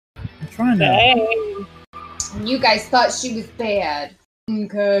 I'm trying to... You guys thought she was bad.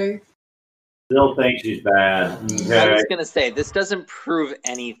 Okay. Still think she's bad. Okay. I was gonna say, this doesn't prove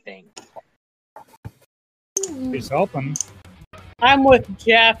anything. She's helping. I'm with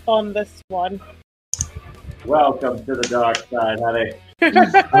Jeff on this one. Welcome to the dark side, honey.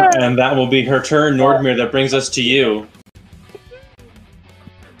 And that will be her turn. Nordmir, that brings us to you.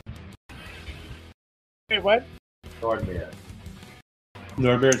 Wait, what? Nordmir.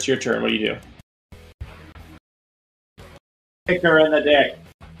 Nordmir, it's your turn. What do you do? Kick her in the dick.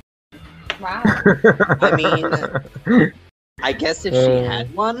 Wow. I mean, I guess if she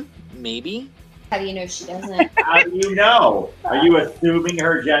had one, maybe. How do you know she doesn't? How do you know? Are you assuming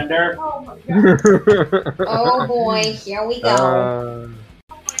her gender? Oh my god. Oh boy, here we go.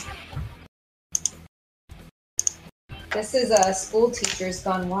 This is a school teacher's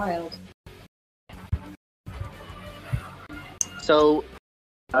gone wild. So,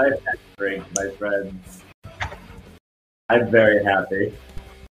 I've had a drink, my friends. I'm very happy.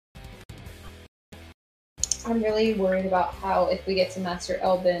 I'm really worried about how, if we get to Master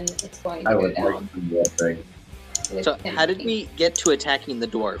Elbin, it's going to I go would down. like to do that thing. with so him how did being- we get to attacking the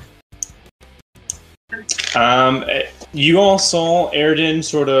dwarf? You all saw Erden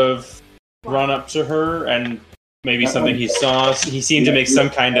sort of run up to her, and maybe something he saw. He seemed to make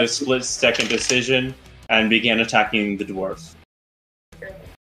some kind of split-second decision and began attacking the dwarf.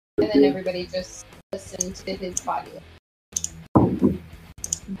 And then everybody just listened to his body.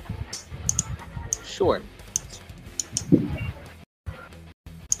 Sure.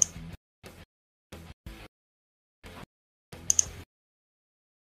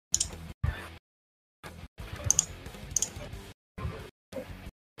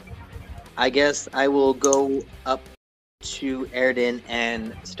 I guess I will go up to Erden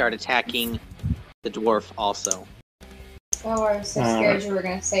and start attacking the dwarf also. Oh, I was so scared you were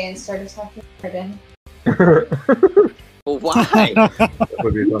going to say and start attacking Arden. Well, why? That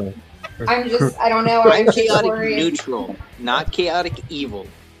would be funny. I'm just, I don't know. I'm I'm just chaotic worried. neutral, not chaotic evil.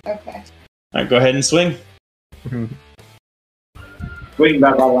 Okay. Alright, go ahead and swing. Swing,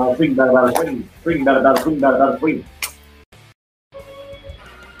 bada, bada, swing, bada, bada, swing. Swing, bada, bada, swing, bada, bada, swing.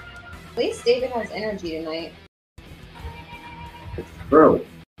 At least David has energy tonight. True.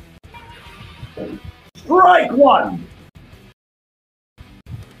 Strike one!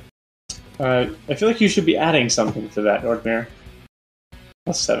 I feel like you should be adding something to that, Nordmir.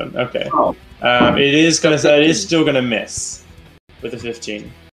 +7, okay. Oh. It is still gonna miss with a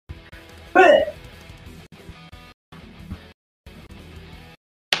 15.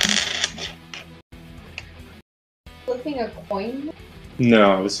 Flipping a coin?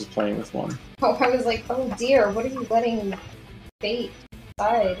 No, this is playing with one. Oh, I was like, oh dear, what are you letting fate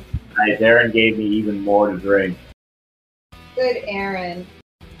decide? Nice, Aaron gave me even more to drink. Good, Aaron.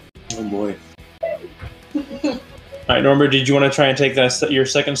 Oh boy. Alright, Norma, did you want to try and take your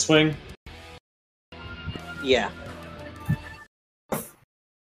second swing? Yeah.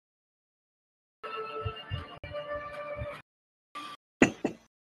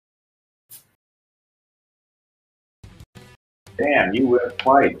 Damn, you whipped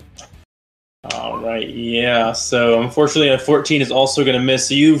twice. Alright, yeah. So unfortunately a 14 is also going to miss.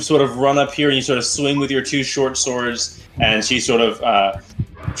 So you sort of run up here and you sort of swing with your two short swords, and she sort of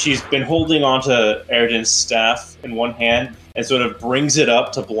she's been holding onto Eridan's staff in one hand and sort of brings it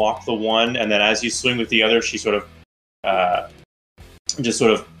up to block the one, and then as you swing with the other, she sort of just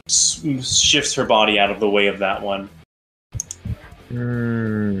sort of shifts her body out of the way of that one.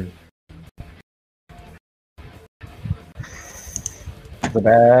 The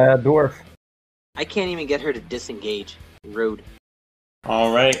bad dwarf. I can't even get her to disengage. Rude.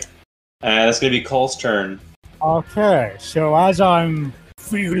 Alright. That's going to be Cole's turn. Okay, so as I'm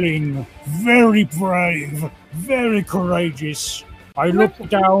feeling very brave, very courageous, I look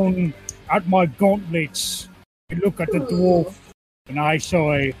down at my gauntlets, I look at the dwarf, and I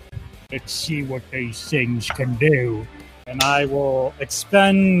say, let's see what these things can do. And I will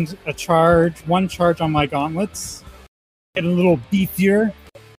expend one charge on my gauntlets, get a little beefier,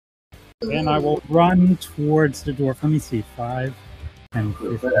 and I will run towards the dwarf. Let me see, 5, 10,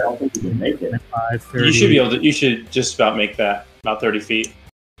 15, I don't think you can make it. 5, 30. You should be able to. You should just about make that, about 30 feet.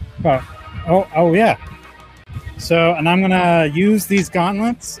 Oh yeah. So, and I'm gonna use these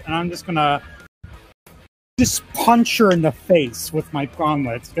gauntlets, and I'm just gonna punch her in the face with my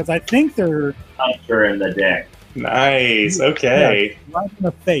gauntlets, because I think they're... Punch her in the dick. Nice, okay. Yeah, right in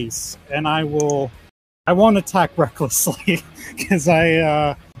the face, and I won't attack recklessly, because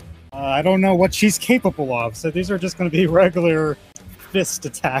I don't know what she's capable of, so these are just going to be regular fist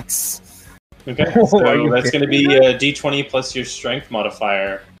attacks. Okay, so that's going to be a d20 plus your strength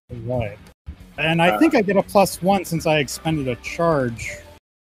modifier. Right. And I think I get a +1 since I expended a charge.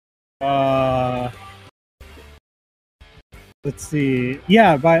 Let's see.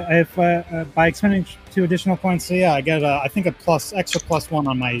 Yeah, by expending 2 additional points, so yeah, I get I think a extra +1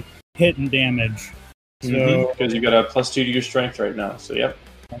 on my hit and damage. So because you got a +2 to your strength right now. So yep.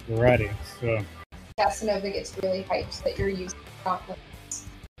 Ready. So Casanova gets really hyped that you're using gauntlets.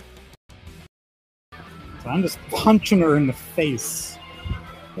 So I'm just punching her in the face.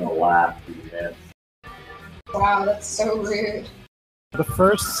 I'm gonna laugh, man. Wow, that's so rude. The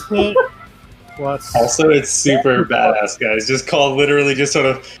first hit plus... Also, it's super badass, guys. Just called literally just sort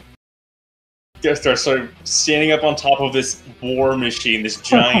of standing up on top of this war machine, this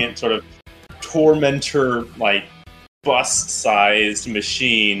giant sort of tormentor, like, bust-sized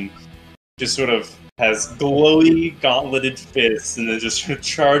machine, just sort of has glowy, gauntleted fists, and then just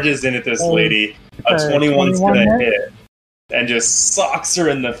charges in at this lady. A 21's gonna hit, and just socks her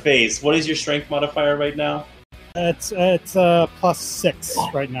in the face. What is your strength modifier right now? It's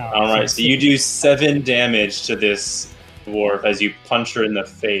 +6 right now. All right, so you do 7 damage to this dwarf as you punch her in the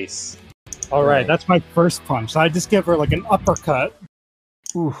face. All right, that's my first punch. So I just give her like an uppercut.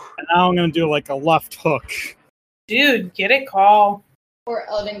 Oof. And now I'm gonna do like a left hook. Dude, get it, Call. Or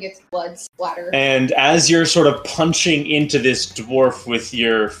Eldon gets blood splatter. And as you're sort of punching into this dwarf with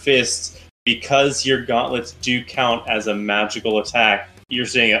your fists, because your gauntlets do count as a magical attack, you're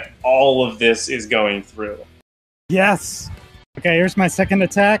seeing that all of this is going through. Yes. Okay, here's my second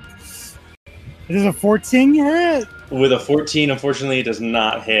attack. It is a 14 hit. With a 14, unfortunately, it does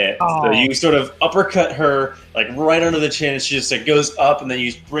not hit. Oh. So you sort of uppercut her, like right under the chin, and she just like goes up, and then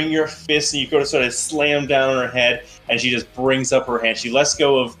you bring your fist and you go to sort of slam down on her head, and she just brings up her hand. She lets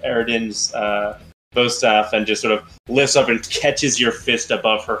go of Eridan's bow staff and just sort of lifts up and catches your fist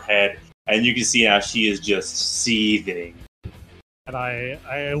above her head, and you can see now she is just seething. And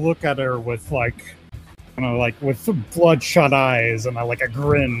I look at her with like, you know, like with bloodshot eyes and a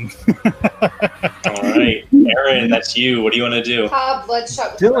grin. All right, Aaron, that's you. What do you want to do?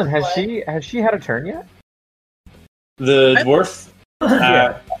 Bloodshot. Dylan, has she had a turn yet? The dwarf?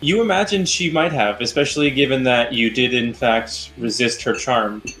 You imagine she might have, especially given that you did in fact resist her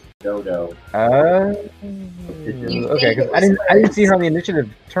charm. Dodo. Okay, because I didn't see her on the initiative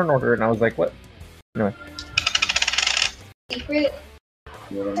turn order, and I was like, what? Anyway. Secret.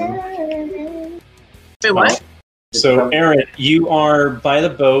 Wait, what? So, Aaron, you are by the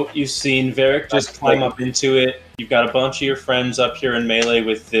boat. You've seen Varric just climb up into it. You've got a bunch of your friends up here in melee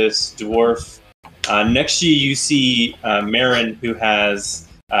with this dwarf. Next to you, you see Marin, who has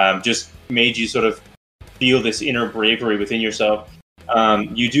just made you sort of feel this inner bravery within yourself.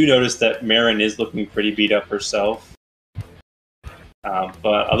 You do notice that Marin is looking pretty beat up herself. But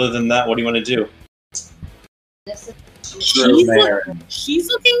other than that, what do you want to do? She's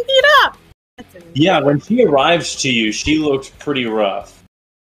looking beat up. Yeah, when she arrived to you, she looked pretty rough.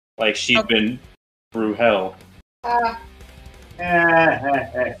 Like she'd been through hell.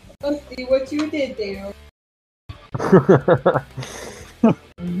 Let's see what you did there.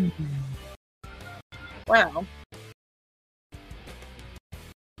 Wow.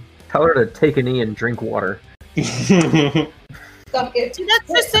 Tell her to take a knee and drink water. Suck it. See, that's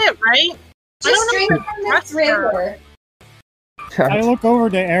just it, right? Just drink from this river. I look over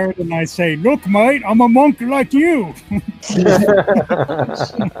to Aaron and I say, "Look, mate, I'm a monk like you."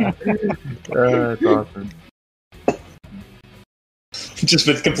 That's awesome. Just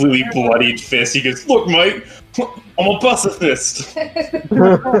with completely bloodied fist, he goes, "Look, mate, I'm a pacifist."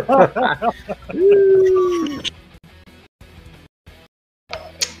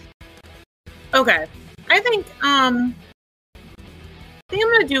 Okay. I think I'm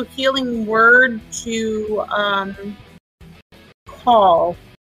gonna do healing word to Call.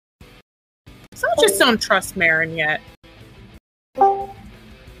 So I just don't trust Marin yet.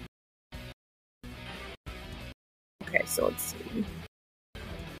 Okay, so let's see.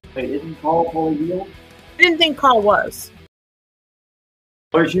 Wait, isn't Paul fully healed? I didn't think Call was.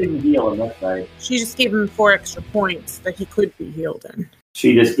 Or she didn't heal him, that's right. She just gave him 4 extra points that he could be healed in.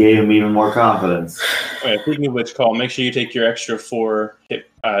 She just gave him even more confidence. Okay, speaking of which, Call, make sure you take your extra 4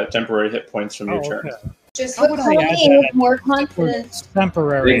 temporary hit points from your turn. Okay. Just How look would for I add me that with more confidence.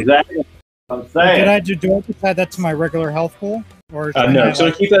 Temporary. Exactly. I'm saying. Do I just add that to my regular health pool? Or No, so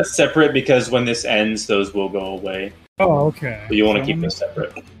keep that separate because when this ends, those will go away. Oh, okay. So you want to keep those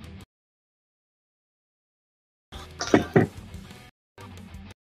separate.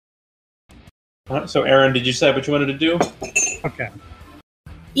 So, Aaron, did you decide what you wanted to do? Okay.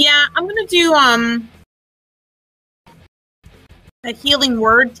 Yeah, I'm gonna do a healing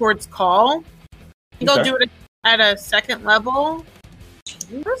word towards Call. I think I'll do it at a 2nd level.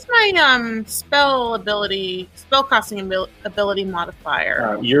 Where's my spellcasting ability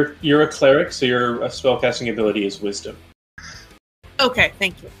modifier? You're a cleric, so your spellcasting ability is wisdom. Okay,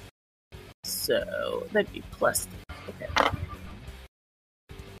 thank you. So that'd be plus. Okay.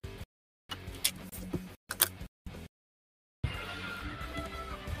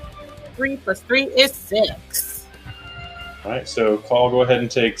 Three plus 3 is 6. Alright, so Call, go ahead and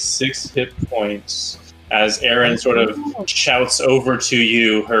take 6 hit points as Aaron sort of shouts over to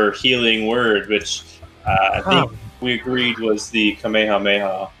you her healing word, which I think we agreed was the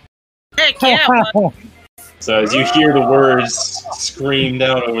Kamehameha. Heck yeah! So as you hear the words screamed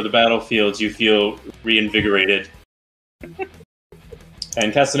out over the battlefields, you feel reinvigorated.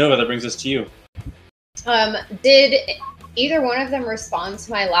 And Casanova, that brings us to you. Did either one of them respond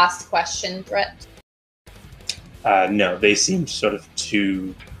to my last question threat? No, they seemed sort of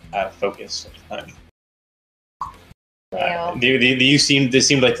too focused at the time. They seemed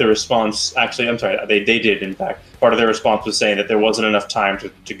like the response. Actually, I'm sorry. They did. In fact, part of their response was saying that there wasn't enough time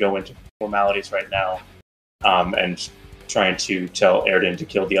to go into formalities right now, and trying to tell Erden to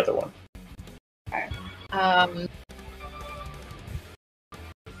kill the other one. Okay.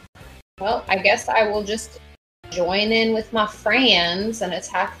 Well, I guess I will just join in with my friends and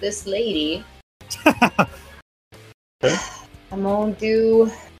attack this lady. Okay. I'm gonna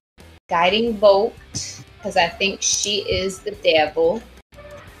do Guiding Bolt, because I think she is the devil.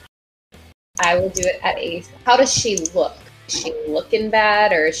 I will do it at a... How does she look? Is she looking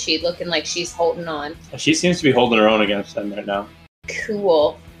bad, or is she looking like she's holding on? She seems to be holding her own against them right now.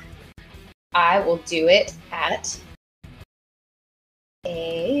 Cool. I will do it at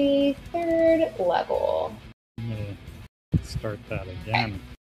a 3rd level. Start that again.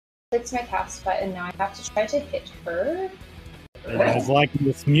 Clicks my cast button. Now I have to try to hit her. You guys liking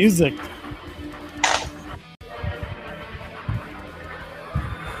this music?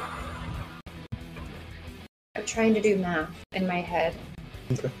 I'm trying to do math in my head.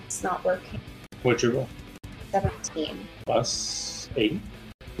 Okay. It's not working. What's your roll? 17. Plus 8.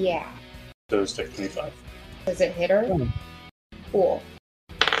 Yeah. So it's 25. Does it hit her? Cool.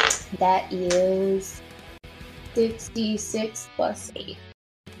 That is 66 plus 8.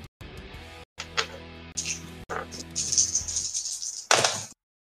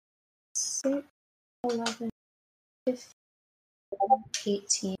 6, 11, 15,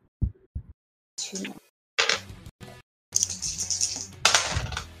 18, 2.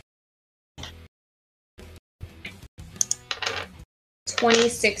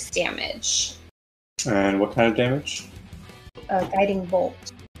 26 damage. And what kind of damage? A guiding bolt.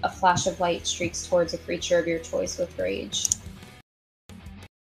 A flash of light streaks towards a creature of your choice with rage.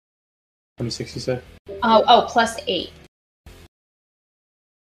 26, you said? Oh, plus 8.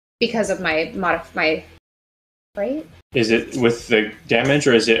 Because of my right? Is it with the damage,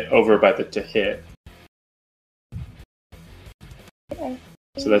 or is it over by to hit? Okay.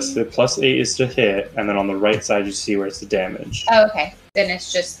 So that's the plus 8 is to hit, and then on the right side you see where it's the damage. Oh, okay. Then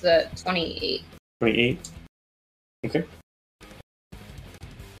it's just the 28. 28? Okay.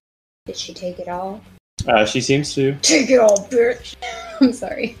 Did she take it all? She seems to. Take it all, bitch. I'm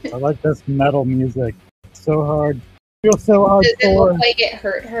sorry. I like this metal music. So hard. Feels so Does it hardcore. look like it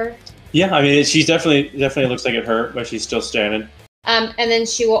hurt her? Yeah, I mean, she's definitely looks like it hurt, but she's still standing. And then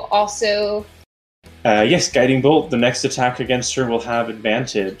she will also. Yes, Guiding Bolt. The next attack against her will have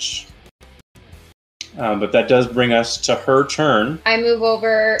advantage. But that does bring us to her turn. I move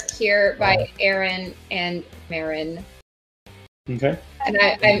over here by Aaron and Marin. Okay.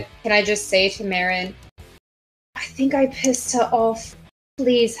 And can I just say to Marin, I think I pissed her off.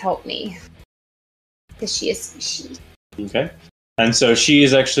 Please help me. Because she is. Okay. And so she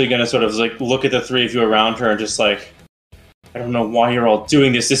is actually going to sort of like look at the three of you around her and just like, I don't know why you're all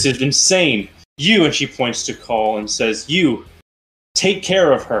doing this. This is insane. You, and she points to Call and says, you, take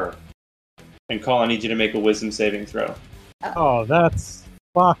care of her. And Call, I need you to make a wisdom saving throw. Oh, that's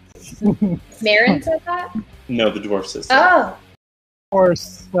fucked. Marin said that? No, the dwarf says Oh. that. Of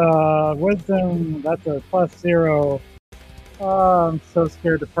course, wisdom, that's a +0. Oh, I'm so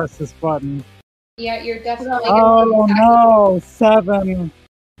scared to press this button. Yeah, you're definitely. Oh no, 7.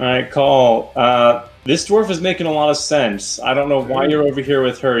 All right, Call. This dwarf is making a lot of sense. I don't know why you're over here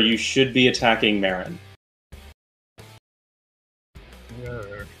with her. You should be attacking Marin.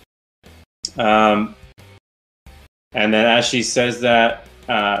 And then as she says that,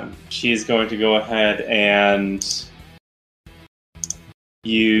 she's going to go ahead and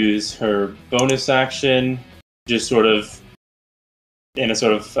use her bonus action, just sort of in a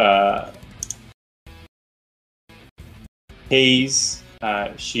sort of haze.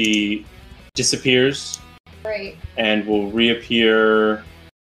 She disappears Right. and will reappear.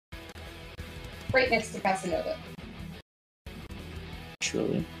 Right next to Casanova.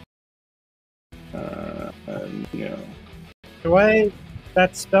 Surely. No. Do I,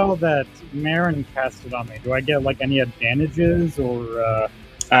 that spell that Marin casted on me, do I get like any advantages or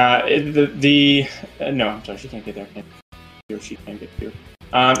No, I'm sorry, she can't get there. Or she can't get through.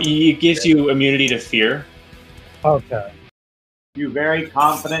 It gives you immunity to fear. Okay. You very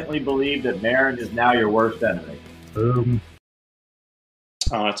confidently believe that Marin is now your worst enemy. Boom.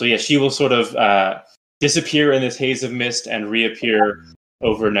 So yeah, she will sort of disappear in this haze of mist and reappear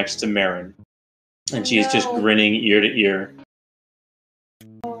over next to Marin. And she's just grinning ear to ear.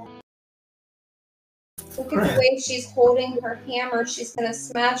 Look at the way she's holding her hammer. She's gonna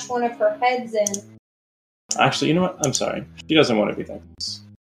smash one of her heads in. Actually, you know what? I'm sorry. She doesn't want to be that close.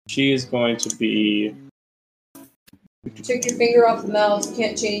 She is going to be... Took your finger off the mouse.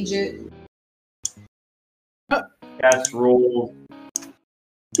 Can't change it. Cast rule.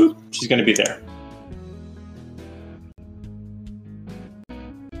 Boop. She's going to be there.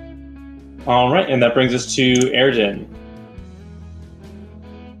 All right, and that brings us to Erden.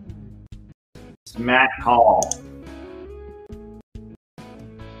 Smack Call.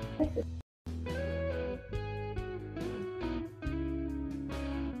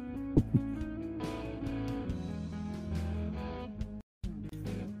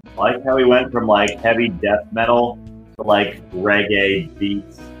 I like how we went from like heavy death metal to like reggae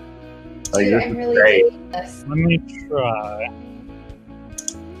beats. Like, Dude, this I'm is really great. doing this. Let me try.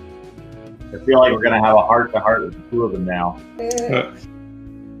 I feel like we're gonna have a heart to heart with the two of them now.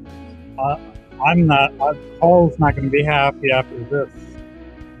 I'm not, Paul's not going to be happy after this.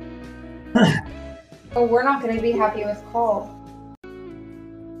 Oh, we're not gonna be happy with Call.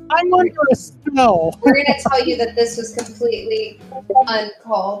 I'm under a spell. We're gonna tell you that this was completely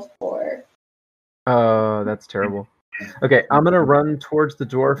uncalled for. Oh, that's terrible. Okay, I'm gonna run towards the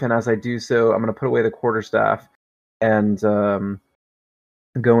dwarf, and as I do so, I'm gonna put away the quarterstaff and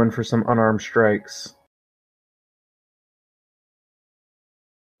go in for some unarmed strikes.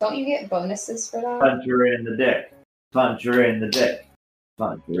 Don't you get bonuses for that? Punch her in the dick. Punch her in the dick.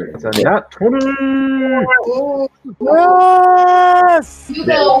 Punch her in It's the a dick. nat 20! Ooh, Yes! you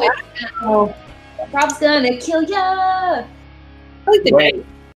go with that. Rob's gonna kill ya! I like the Wait.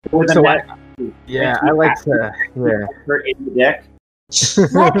 With a So nat- Yeah, I like to. Yeah, punch her in the dick.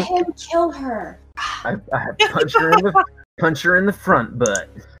 Let him kill her. I punch her in the front butt.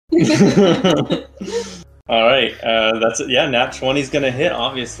 All right, that's it. Yeah, nat 20's going to hit,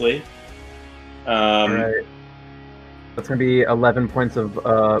 obviously. Right. That's gonna be 11 points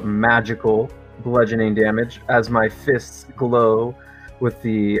of magical bludgeoning damage as my fists glow with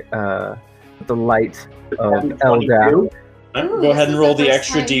the the light of Eldath. Go ahead and roll the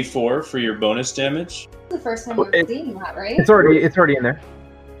extra time. D4 for your bonus damage. This is the first time we're seeing that, right? It's already in there.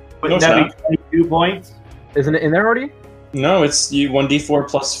 Wouldn't that be 22 points? Isn't it in there already? No, it's you 1d4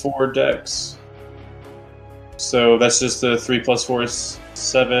 plus 4 dex. So that's just the 3 plus 4 is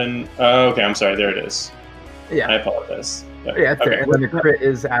 7. Okay, I'm sorry. There it is. Yeah. I apologize. Yeah, it's there. And then the crit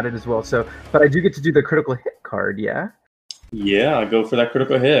is added as well. So, but I do get to do the critical hit card, yeah? Yeah, go for that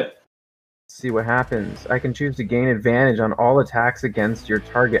critical hit. See what happens. I can choose to gain advantage on all attacks against your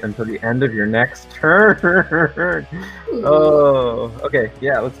target until the end of your next turn. Oh, okay.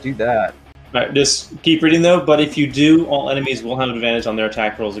 Yeah, let's do that. All right, just keep reading though. But if you do, all enemies will have advantage on their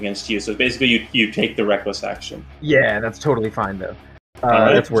attack rolls against you. So basically, you take the reckless action. Yeah, that's totally fine though.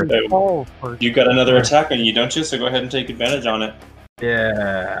 Right, that's worth it. You got another attack on you, don't you? So go ahead and take advantage on it.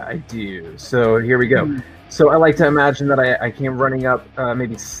 Yeah, I do. So here we go. So I like to imagine that I came running up,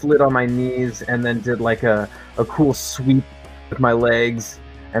 maybe slid on my knees, and then did like a cool sweep with my legs,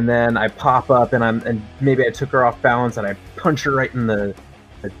 and then I pop up and maybe I took her off balance and I punch her right in the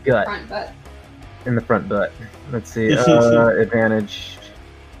gut. Front butt. In the front butt. Let's see. Advantage.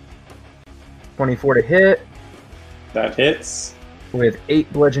 24 to hit. That hits. With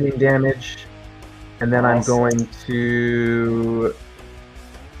 8 bludgeoning damage. And then I'm going to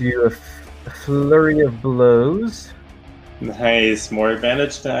do a flurry of blows. Nice. More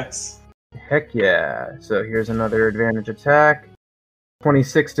advantage attacks. Heck yeah. So here's another advantage attack.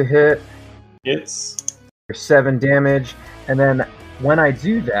 26 to hit. Hits. For 7 damage. And then when I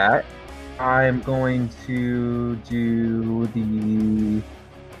do that, I'm going to do the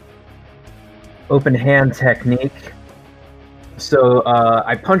open hand technique. So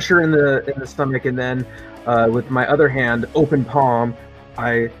I punch her in the stomach, and then with my other hand, open palm,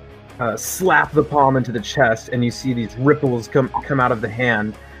 I slap the palm into the chest, and you see these ripples come out of the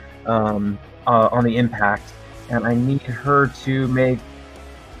hand on the impact. And I need her to make,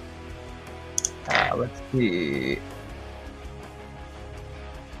 let's see,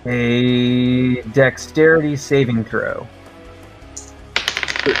 a dexterity saving throw.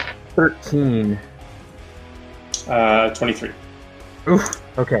 13. 23. Oof.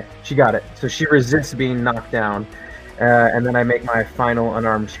 Okay, she got it. So she resists being knocked down, and then I make my final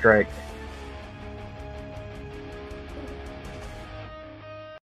unarmed strike.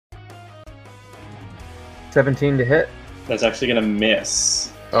 $17 to hit. That's actually gonna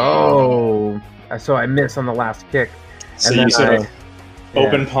miss. Oh, so I miss on the last kick. So you sort of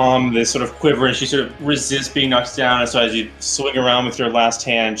open palm, this sort of quiver, and she sort of resists being knocked down. And so as you swing around with your last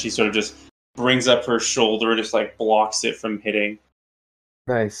hand, she sort of just brings up her shoulder, just like blocks it from hitting.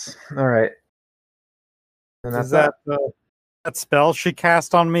 Nice. All right. And that's Is that that spell she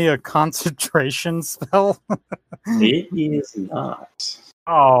cast on me a concentration spell? It is not.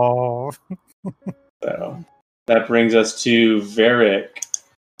 Oh. So that brings us to Varric.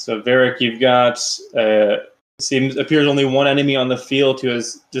 So Varric, you've got appears only one enemy on the field who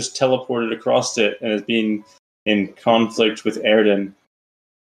has just teleported across it and is being in conflict with Erden.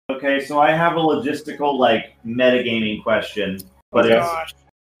 Okay, so I have a logistical, metagaming question. But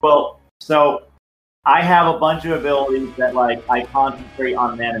so I have a bunch of abilities that, I concentrate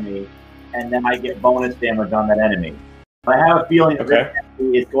on an enemy, and then I get bonus damage on that enemy. But I have a feeling that this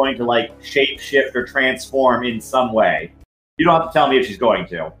enemy is going to, shape-shift or transform in some way. You don't have to tell me if she's going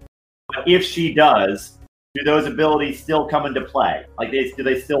to. But if she does, do those abilities still come into play? Do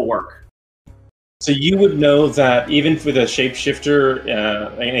they still work? So you would know that even for the shapeshifter,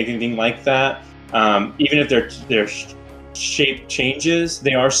 anything like that, even if their shape changes,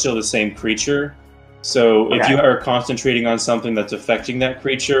 they are still the same creature. So if you are concentrating on something that's affecting that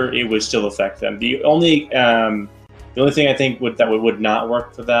creature, it would still affect them. The only thing I think would not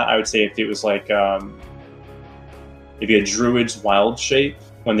work for that, I would say if it was maybe a druid's wild shape,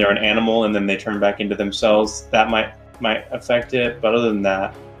 when they're an animal and then they turn back into themselves, that might affect it. But other than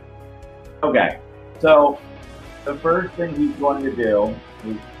that, okay. So the first thing he's going to do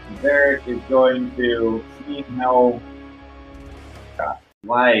is Varric is going to see how. God,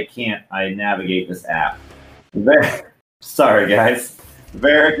 why can't I navigate this app? Sorry, guys.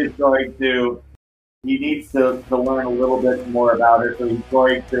 Varric is going to. He needs to learn a little bit more about her, so he's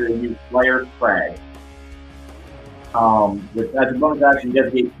going to use Slayer's Prey. As a bonus action,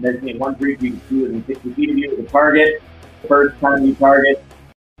 designate one creature you can see within 60 feet of you as a target. First time each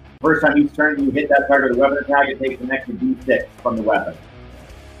turn you hit that target with a weapon attack, it takes an extra D6 from the weapon.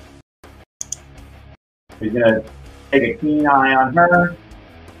 He's going to take a keen eye on her,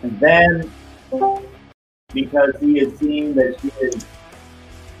 and then, because he has seen that she has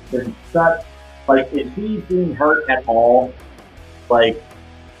been such, is she being hurt at all?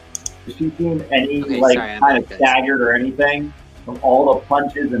 Does she seem any Okay, like sorry, I'm kind of back, guys. staggered or anything from all the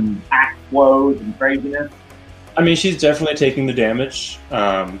punches and axe blows and craziness? I mean, she's definitely taking the damage.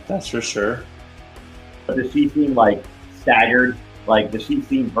 That's for sure. But does she seem like staggered? Like, does she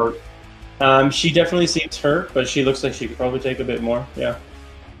seem hurt? She definitely seems hurt, but she looks like she could probably take a bit more. Yeah.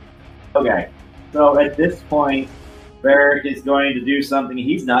 Okay, so at this point, Varric is going to do something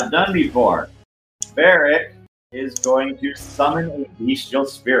he's not done before. Varric is going to summon a bestial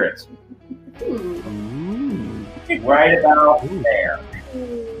spirit. Right about there.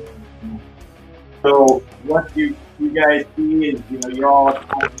 So what you guys see is, you're all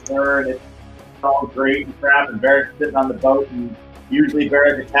attacking her, and it's all great and crap, and Varric's sitting on the boat, and usually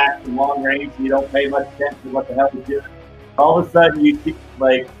Varric attacks from long range, so you don't pay much attention to what the hell he's doing. All of a sudden, you see,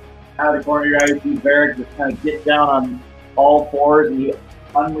 like, out of the corner of your eye, you see Varric just kind of get down on all fours, and he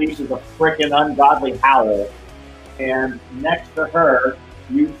unleashes a frickin' ungodly howl. And next to her,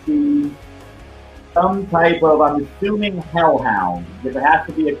 you see some type of, I'm assuming, hellhound, because it has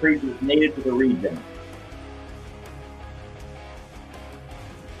to be a creature that's native to the region.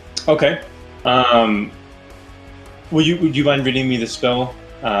 Okay. Would you mind reading me the spell?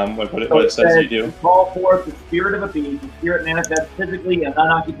 What it says you do? Call forth the spirit of a beast. The spirit manifests physically in an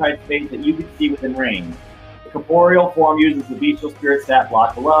unoccupied space that you can see within range. The corporeal form uses the bestial spirit stat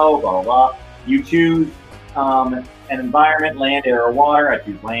block below, blah, blah, blah. You choose an environment, land, air, or water. I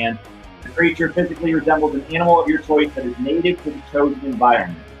choose land. The creature physically resembles an animal of your choice that is native to the chosen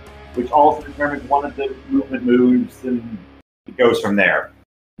environment, which also determines one of the movement moves, and it goes from there.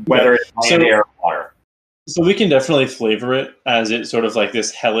 Whether it's land, air, or water. So we can definitely flavor it as it's sort of like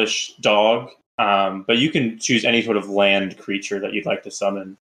this hellish dog, but you can choose any sort of land creature that you'd like to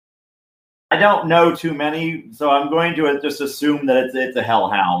summon. I don't know too many, so I'm going to just assume that it's a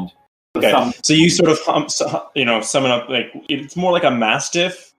hellhound. Okay, so you sort of summon up, like, it's more like a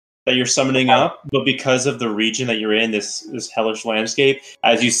mastiff that you're summoning up, but because of the region that you're in, this hellish landscape,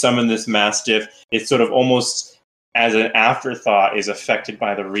 as you summon this mastiff, it's sort of almost as an afterthought is affected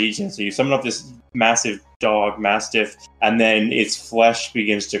by the region. So you summon up this massive dog, mastiff, and then its flesh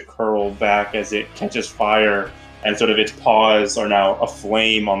begins to curl back as it catches fire, and sort of its paws are now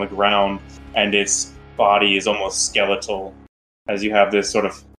aflame on the ground, and its body is almost skeletal as you have this sort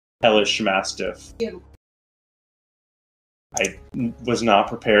of hellish mastiff. Ew. I was not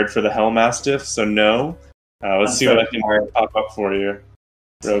prepared for the hell mastiff, so no. Let's see what I can pop up for you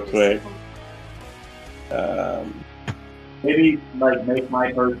real quick. Maybe like make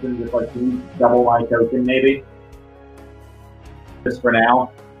my person just like double my token, maybe. Just for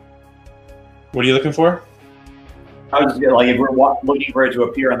now. What are you looking for? I was just like, if we're looking for it to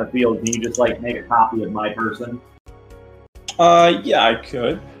appear on the field, can you just like make a copy of my person? Yeah, I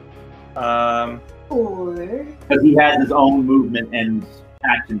could. Or because he has his own movement and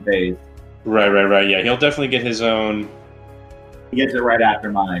action phase. Right. Yeah, he'll definitely get his own. He gets it right after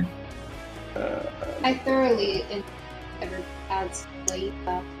mine. I thoroughly enjoyed adds late.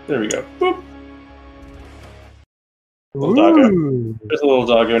 There we go. Boop. Little doggo. There's a little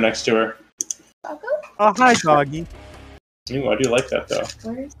doggo next to her. Doggo? Oh, hi, doggy. Ooh, I do like that though.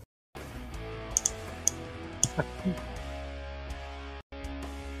 Where's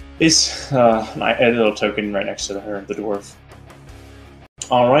I add a little token right next to her, the dwarf.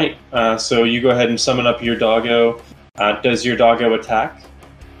 All right, so you go ahead and summon up your doggo. Does your doggo attack?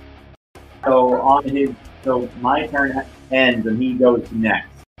 So my turn ends and he goes next.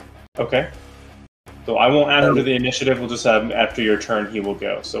 Okay. So I won't add him to the initiative. We'll just have after your turn he will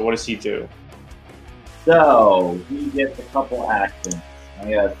go. So what does he do? So he gets a couple actions.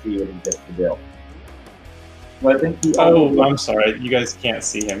 I gotta see what he gets to do. Well, I think he. I'm sorry. You guys can't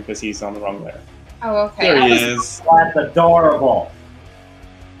see him because he's on the wrong layer. Oh, okay. There he is. That's adorable.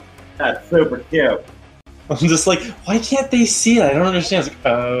 That's super cute. I'm just like, why can't they see it? I don't understand. It's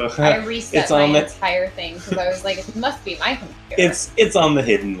like, I reset it's my on the, entire thing because I was like, it must be my computer. It's on the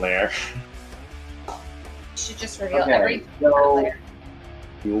hidden layer. You should just reveal Okay, every so- layer.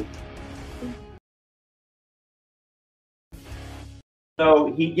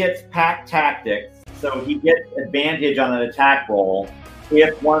 So he gets pack tactics. So he gets advantage on an attack roll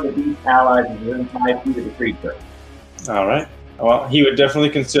if one of the beast allies is within 5 feet of the creature. All right. Well, he would definitely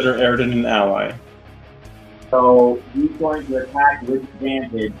consider Aridin an ally. So he's going to attack with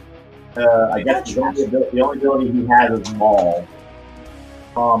advantage. I guess the only ability he has is Maul.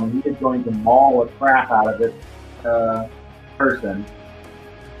 He is going to maul the crap out of this person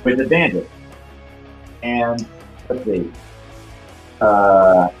with advantage. And let's see.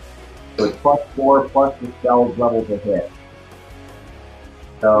 So it's +4 plus the spell's level to hit.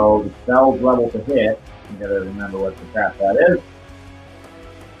 So the spell's level to hit, you gotta remember what the crap that is.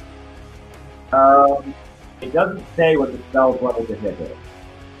 It doesn't say what the spell's level to hit is.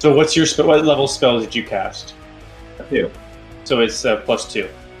 So what's your what level spell did you cast? A 2. So it's +2.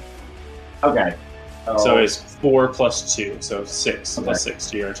 Okay. So it's 4 + 2, so 6 Okay. +6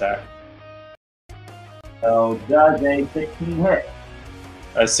 to your attack. So does a 16 hit?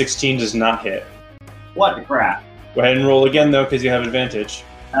 16 does not hit. What the crap? Go ahead and roll again though, because you have advantage.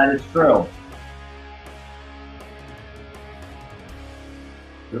 That is true.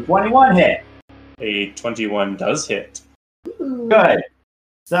 The 21 hit. A 21 does hit. Good.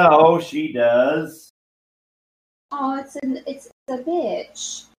 So she does. Oh, it's a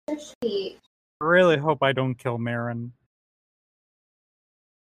bitch. So sweet. I really hope I don't kill Marin.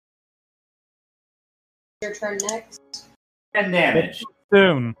 Your turn next. 10 damage.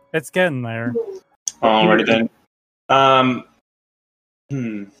 Soon. It's getting there. Alrighty then.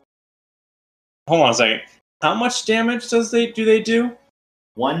 Hold on a second. How much damage do they do?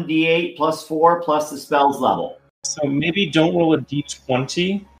 1d8 + 4 plus the spell's level. So maybe don't roll a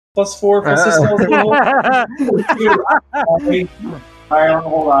d20 + 4 plus the spell's level. Alright,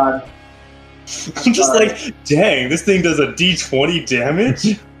 hold on. I'm just like, dang, this thing does a d20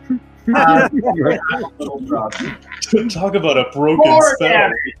 damage? Little drop. Talk about a broken 4 spell.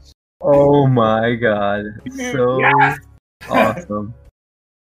 damage. Oh my god. So Yes! awesome.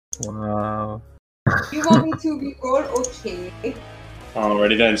 Wow. You want me to re-roll? Okay.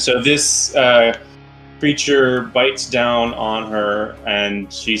 Alrighty then. So this creature bites down on her,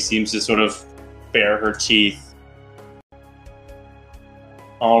 and she seems to sort of bare her teeth.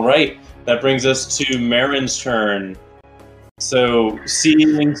 Alright, that brings us to Marin's turn. So,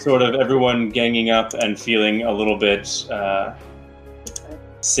 seeing sort of everyone ganging up and feeling a little bit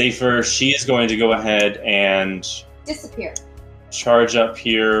safer, she is going to go ahead and Disappear. charge up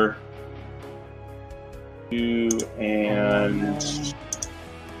here. And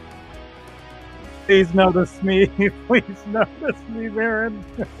Please notice me. Please notice me, Marin.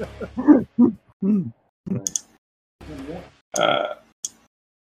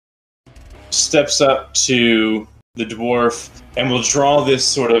 steps up to the dwarf and will draw this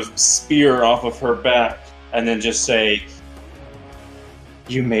sort of spear off of her back and then just say,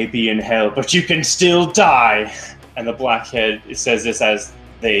 "You may be in hell, but you can still die." And the Blackhead says this as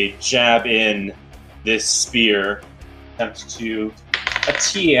they jab in this spear, attempt to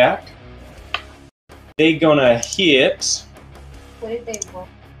attack. They gonna hit. What did they roll?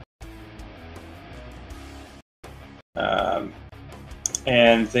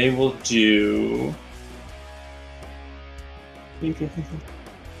 And they will do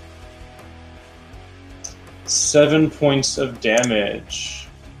 7 points of damage.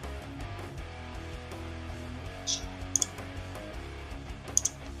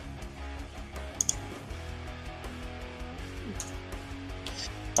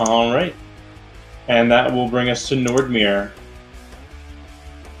 All right. And that will bring us to Nordmir.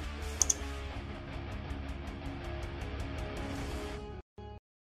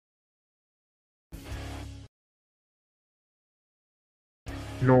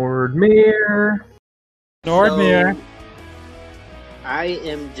 Nordmir. Nordmir. So, I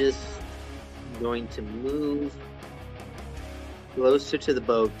am just going to move closer to the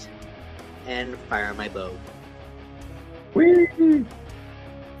boat and fire my bow. Whee!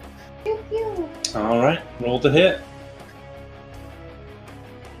 Pew pew. All right. Roll to hit.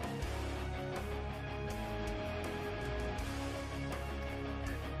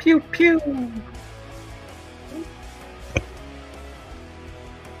 Pew pew.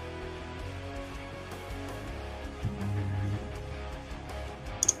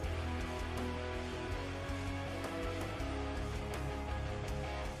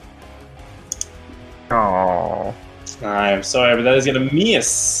 Oh, I'm sorry, but that is going to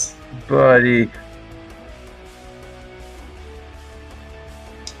miss. buddy.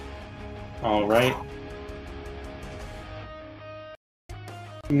 All right.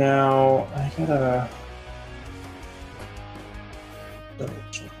 Now, I gotta... double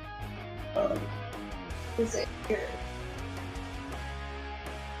check. Is it your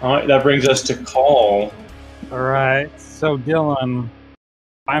All right, that brings us to Call. Alright, so Dylan,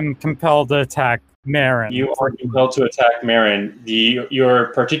 I'm compelled to attack Marin. You are compelled to attack Marin.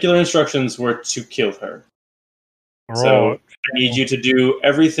 Your particular instructions were to kill her. So Roll. I need you to do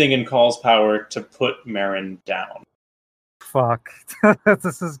everything in Call's power to put Marin down. Fuck.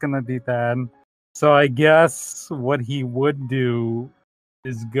 This is gonna be bad. So I guess what he would do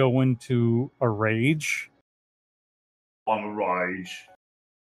is go into a rage. On the rage.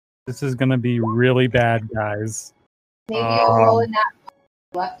 This is gonna be really bad, guys. maybe you're rolling that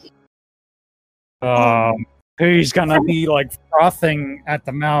lucky? He's gonna be like frothing at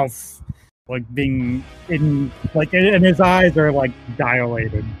the mouth, like being in like, and his eyes are like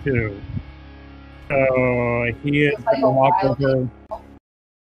dilated too. So he is gonna walk over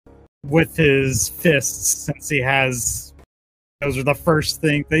with his fists, since he has. Those are the first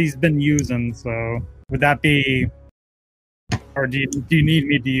thing that he's been using. So would that be? Or do you need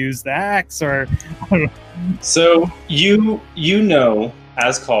me to use the axe, or? So you know,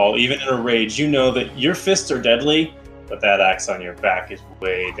 as Call, even in a rage, you know that your fists are deadly, but that axe on your back is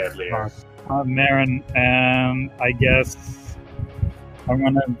way deadlier. Marin, and I guess I'm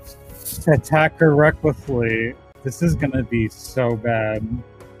gonna attack her recklessly. This is gonna be so bad.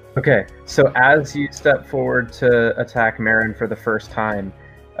 Okay, so as you step forward to attack Marin for the first time,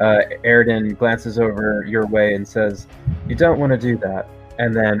 Airden glances over your way and says, "You don't want to do that."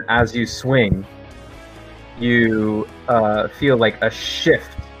 And then as you swing, you feel like a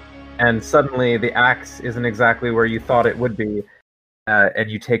shift, and suddenly the axe isn't exactly where you thought it would be,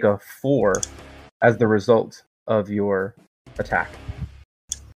 and you take a 4 as the result of your attack.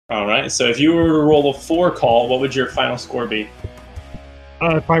 All right, so if you were to roll a 4, Call, what would your final score be?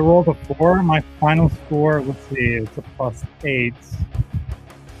 If I rolled a 4, my final score, let's see, it's a +8.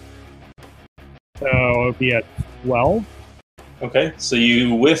 So it would be a 12. Okay, so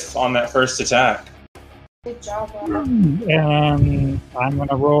you whiff on that first attack. Good job, And I'm going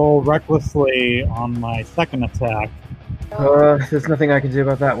to roll recklessly on my second attack. There's nothing I can do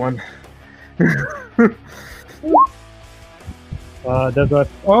about that one. There's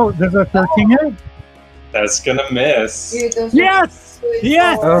a 13 hit? That's gonna miss. Dude, those Yes!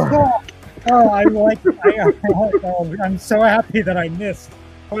 Yes! Oh. I'm so happy that I missed.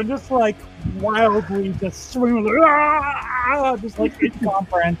 I'm just like wildly just swinging, just like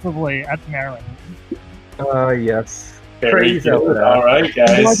incomprehensively at Marin. Yes. Very Praise good. out. All right, Do I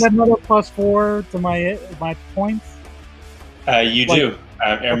guys. get another +4 to my points? You do.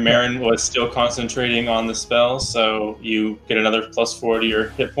 Marin was still concentrating on the spell, so you get another +4 to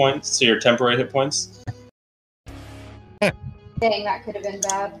your hit points, to your temporary hit points. Dang, that could have been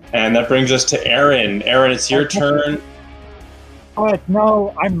bad. And that brings us to Aaron. Aaron, it's your turn. But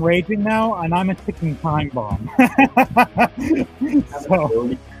no, I'm raging now, and I'm a ticking time bomb. So,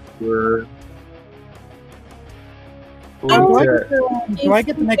 do I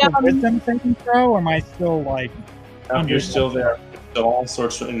get to make a wisdom saving throw, or am I still like? You're still there. There's still all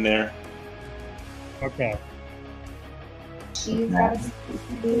sorts in there. Okay. Jesus.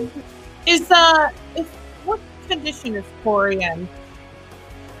 Is what condition is Corey in?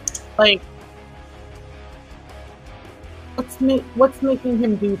 Like, what's making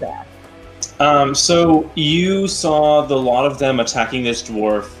him do that? So you saw the lot of them attacking this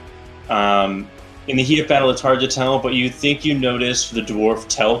dwarf. In the heat of battle, it's hard to tell, but you think you noticed the dwarf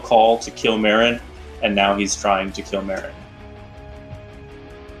tell Call to kill Marin, and now he's trying to kill Marin.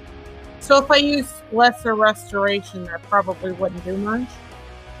 So if I use Lesser Restoration, that probably wouldn't do much.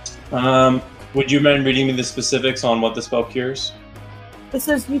 Would you mind reading me the specifics on what the spell cures? It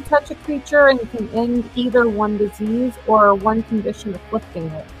says you touch a creature and you can end either one disease or one condition afflicting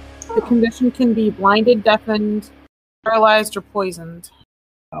it. The condition can be blinded, deafened, paralyzed, or poisoned.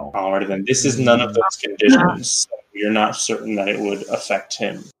 Alright, then this is none of those conditions. So you're not certain that it would affect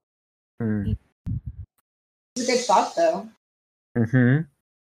him. Mm. It's a good thought, though. Mm-hmm.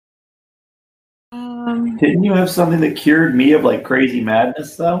 Didn't you have something that cured me of like crazy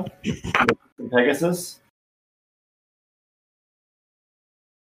madness though? Pegasus?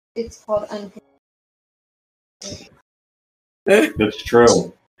 It's called That's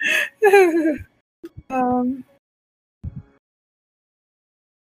true.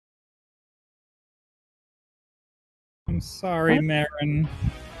 I'm sorry, Marin.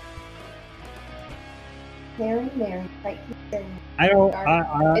 Mary, right here. I don't.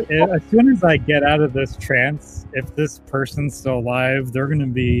 As soon as I get out of this trance, if this person's still alive, they're gonna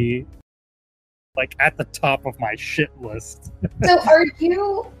be like at the top of my shit list. So, are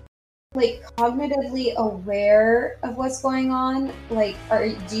you like cognitively aware of what's going on? Like,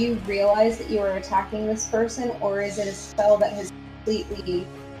 do you realize that you are attacking this person, or is it a spell that has completely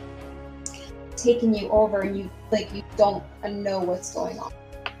taken you over and you don't know what's going on?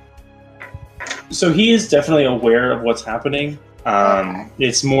 So he is definitely aware of what's happening. Okay.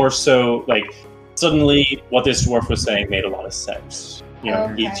 It's more so like suddenly what this dwarf was saying made a lot of sense. You know,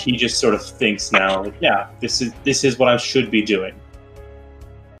 Okay. he just sort of thinks now, like, yeah, this is what I should be doing.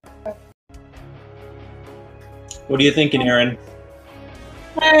 What are you thinking, Aaron?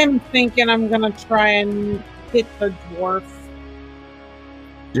 I'm thinking I'm gonna try and hit the dwarf.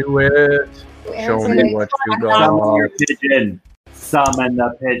 Do it. Show me what you Summon got. your pigeon. Summon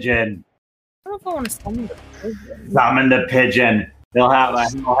the pigeon. I don't know if I want to summon the pigeon. Summon the pigeon. He'll have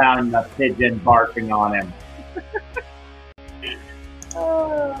a pigeon barking on him.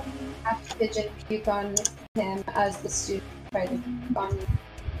 Have to pigeon puke on him as the student try to puke on you.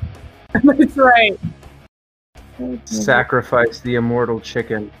 That's right. Sacrifice the immortal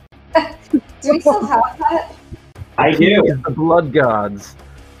chicken. Do we still have that? I do. Appease the blood gods.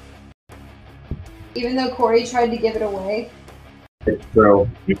 Even though Corey tried to give it away. It's true.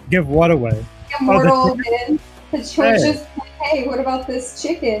 Give what away? Immortal man. The George Hey. just like, hey, what about this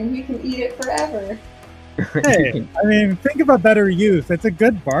chicken? You can eat it forever. Hey, I mean, think of a better use. It's a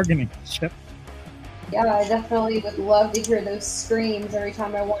good bargaining chip. Yeah, I definitely would love to hear those screams every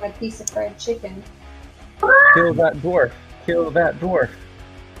time I want a piece of fried chicken. Kill that dwarf. Kill that dwarf.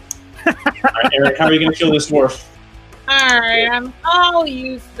 Alright, Eric, how are you going to kill this dwarf? Alright, I'll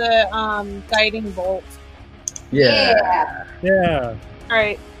use the guiding bolt. Yeah. Yeah.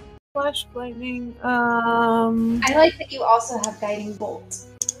 Alright. Flash lightning. I like that you also have guiding bolt.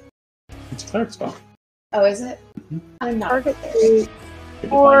 It's a cleric spell. Oh, is it? I'm not Target prepared. 8,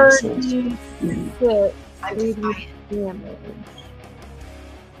 4d6, I'm 3d damage.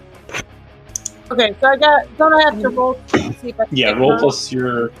 Okay, so don't I have to roll to see if I can Yeah, hit roll her? plus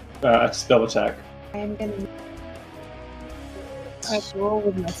your spell attack. I am gonna. I have to roll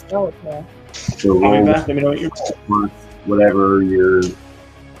with my spell attack. So Call me roll back, let me know what you roll. plus whatever your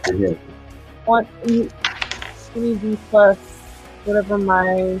hit. What? 3d plus whatever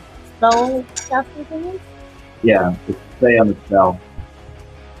my spell casting thing is? Yeah, just stay on the spell.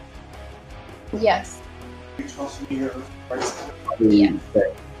 Yes. Yeah. Or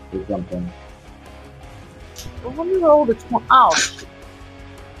something. Well, let me roll the 20.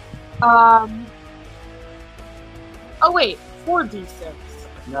 Oh wait, 4d6.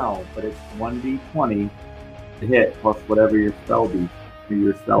 No, but it's 1d20 to hit plus whatever your spell be.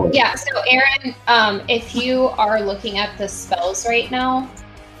 Your spell is. Yeah. So, Aaron, if you are looking at the spells right now,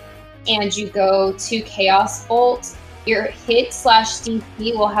 and you go to Chaos Bolt, your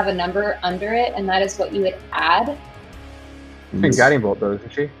hit/DC will have a number under it, and that is what you would add. And guiding bolt though,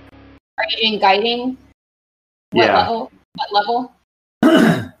 isn't she? Are you doing guiding? What Yeah. level? What level?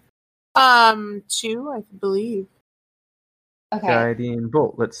 2, I believe. Okay. Guiding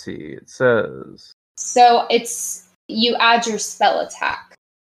bolt. Let's see. It says So it's you add your spell attack.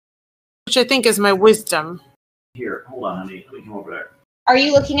 Which I think is my wisdom. Here, hold on, honey. Let me come over there. Are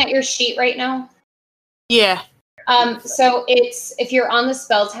you looking at your sheet right now? Yeah. So it's if you're on the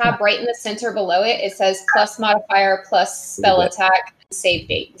spell tab, right in the center below it, it says plus modifier plus spell attack and save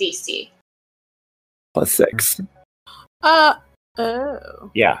DC. Plus 6. Oh.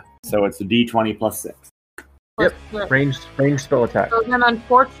 Yeah, so it's a d20 plus 6. Yep. Plus 6. ranged spell attack. So then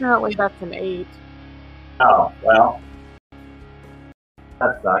unfortunately that's an 8. Oh, well.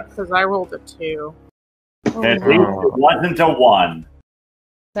 That sucks. Because I rolled a 2. At least it wasn't a 1.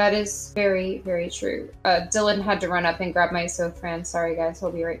 That is very, very true. Dylan had to run up and grab my Sofran. Sorry, guys.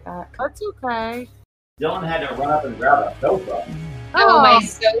 We'll be right back. That's okay. Dylan had to run up and grab a sofa. Oh, my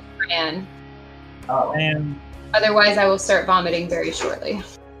Sofran. Oh. And Otherwise, I will start vomiting very shortly.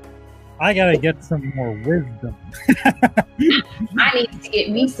 I gotta get some more wisdom. I need to get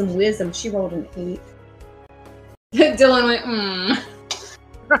me some wisdom. She rolled an 8. Dylan went,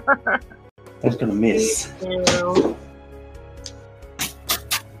 That's going to miss. Ew.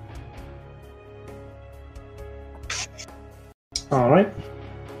 Alright.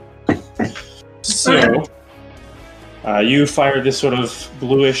 So, you fire this sort of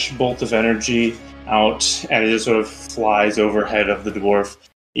bluish bolt of energy out, and it just sort of flies overhead of the dwarf.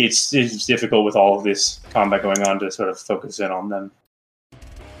 It's difficult with all of this combat going on to sort of focus in on them.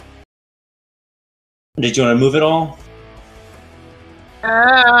 Did you want to move at all?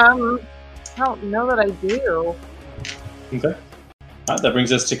 I don't know that I do. Okay. That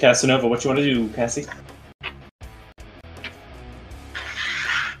brings us to Casanova. What you want to do, Cassie?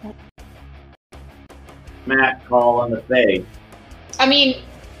 Matt call in the face. I mean,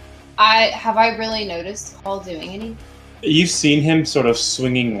 I really noticed Paul doing anything? You've seen him sort of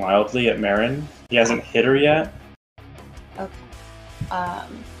swinging wildly at Marin. He hasn't hit her yet. Okay.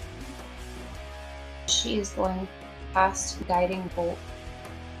 She is going past guiding bolt.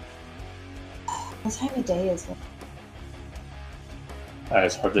 What time of day is it?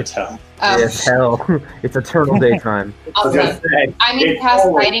 It's hard to tell. Yes, hell. It's eternal daytime. I'll say, I'm going to It's cast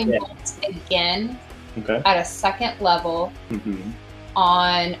always guiding day. bolt again Okay. at a second level Mm-hmm.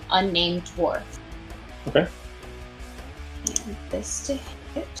 on unnamed dwarf. Okay. And this to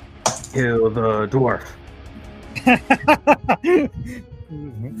hit. Kill the dwarf.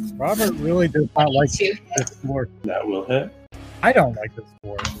 Robert really does not like Two. this dwarf. That will hit. I don't like this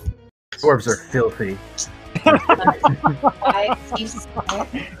dwarf. Dwarves are filthy. You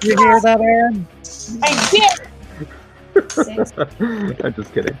hear that, Aaron? I did. I'm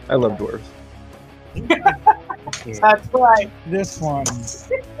just kidding. I love dwarves. That's right. This one.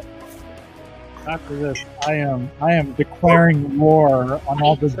 After this, I am declaring war on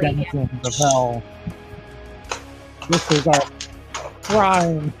all the denizens of hell. This is our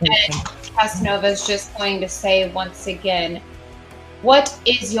crime. Casanova's just going to say once again, "What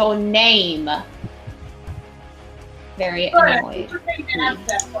is your name?" Very annoyed.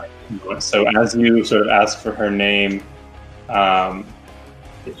 So as you sort of ask for her name,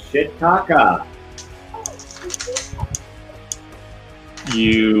 It's Shitaka.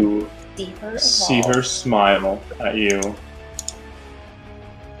 you see evolve. her smile at you.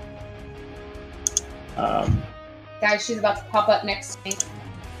 Guys, she's about to pop up next to me.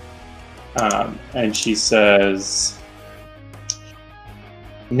 And she says,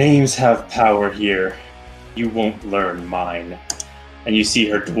 "Names have power here. You won't learn mine." And you see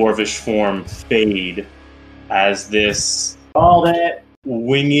her dwarvish form fade as this Called it.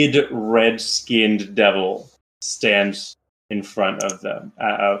 winged, red-skinned devil stands in front of them,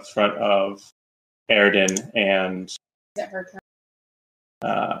 in front of Erden, and Is it her turn?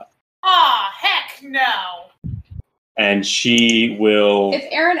 Heck no. and she will If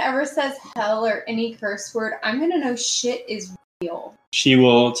Aaron ever says hell or any curse word, I'm gonna know shit is real.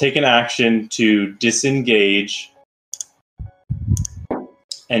 take an action to disengage,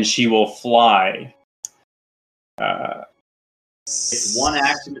 and she will fly. It's one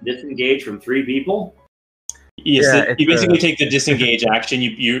action to disengage from 3 people. Yes, Yeah, you it's basically take the disengage action.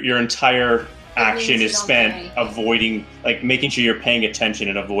 Your entire action means is you don't spent do anything. avoiding, like making sure you're paying attention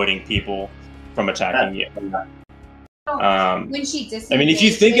and avoiding people from attacking you. When she disengages, I mean, if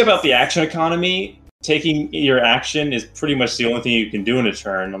you think about the action economy, taking your action is pretty much the only thing you can do in a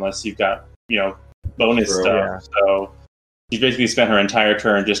turn, unless you've got bonus True, stuff. yeah. So she's basically spent her entire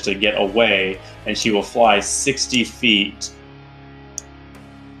turn just to get away, and she will fly 60 feet.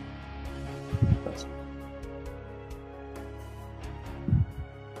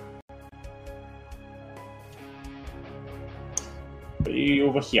 Way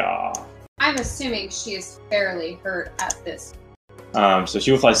over here. I'm assuming she is fairly hurt at this. So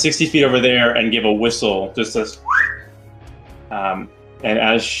she will fly 60 feet over there and give a whistle, just as. And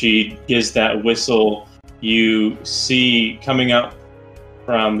as she gives that whistle, you see coming up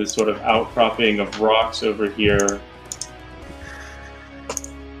from this sort of outcropping of rocks over here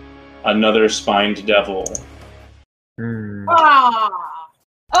another spined devil. Hmm.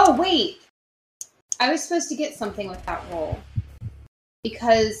 Oh wait, I was supposed to get something with that roll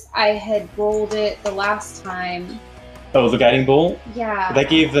because I had rolled it the last time. Oh, the guiding bolt? Yeah. That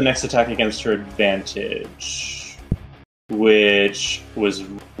gave the next attack against her advantage, which was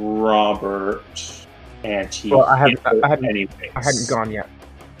Robert, and he Well, I hit her anyways. I hadn't gone yet.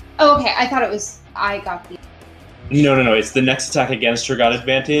 Oh, okay. I thought it was. I got the. No. It's the next attack against her got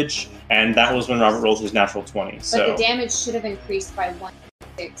advantage, and that was when Robert rolled his natural 20. But So the damage should have increased by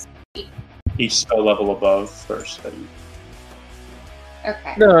 1d6. each spell level above first.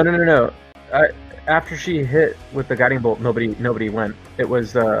 Okay. No. After she hit with the guiding bolt, nobody went. It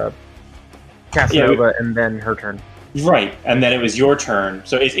was Casanova and then her turn. Right, and then it was your turn.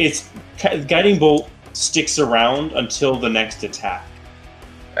 So it's guiding bolt sticks around until the next attack.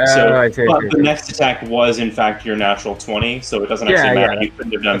 So, I see. but the next attack was in fact your natural 20, so it doesn't actually matter. Yeah. You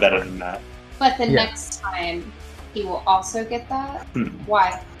couldn't have done better than that. But the Yeah. next time, he will also get that. Hmm.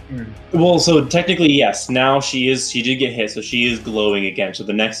 Why? Well, so technically, yes. Now she did get hit, so she is glowing again. So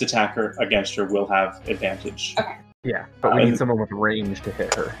the next attacker against her will have advantage. Okay. Yeah, but we need someone with range to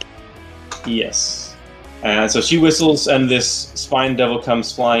hit her. Yes. And so she whistles, and this spine devil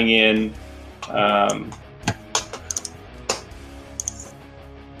comes flying in.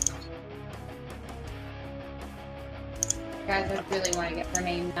 Guys, I really want to get her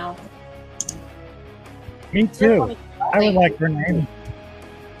name now. Me too. I would like her name.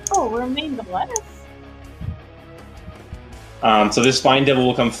 Oh, remain the lettuce. So this spine devil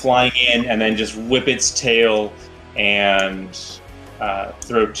will come flying in and then just whip its tail and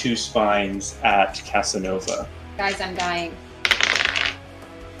throw 2 spines at Casanova. Guys, I'm dying.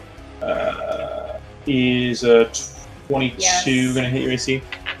 Is a 22 Yes. going to hit your AC?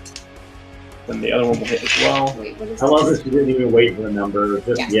 Then the other one will hit as well. Wait, what is I love this? that you didn't even wait for the number.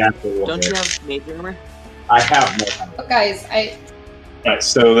 Just Yeah. the actual Don't you hit. have major armor? I have no number. Oh, guys, Alright,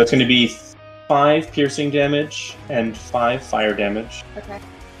 so that's going to be 5 piercing damage and 5 fire damage. okay.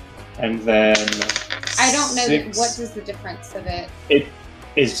 And then I don't know 6 what is the difference of it. It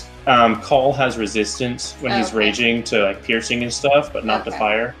is Call has resistance when he's Okay. raging to like piercing and stuff, but not to Okay.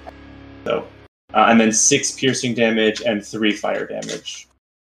 fire. So and then 6 piercing damage and 3 fire damage.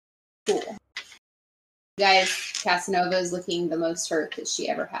 Cool. Guys, Casanova is looking the most hurt that she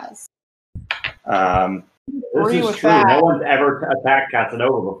ever has. This is with true. that. No one's ever attacked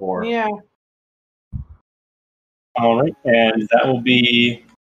Casanova before. Yeah. All right, and that will be.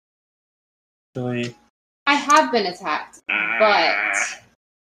 Really, I have been attacked, but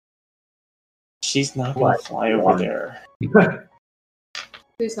she's not going to fly over there.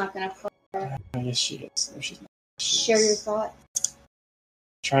 who's not going to fly? Yes, she is. No, she's not. Share your thought.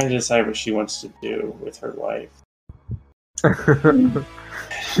 Trying to decide what she wants to do with her life.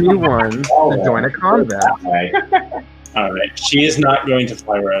 She wants to join a combat. All right, she is not going to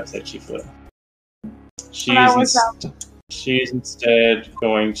fly where I said she flew. She's instead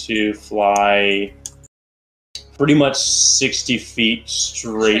going to fly pretty much 60 feet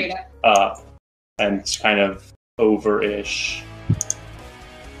straight up and kind of over-ish.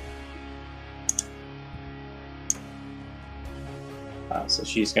 So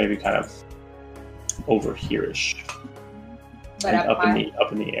she's going to be kind of over here-ish. But up in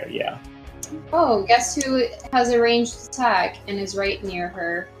the air, yeah. Oh, guess who has a ranged attack and is right near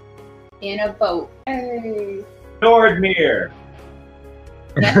her in a boat? Hey. Nordmir!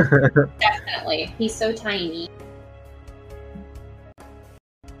 Yep, definitely. He's so tiny.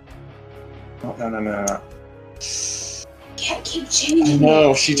 Oh, no. Can't keep changing.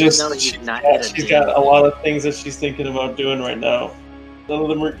 No, she's got a lot of things that she's thinking about doing right now. None of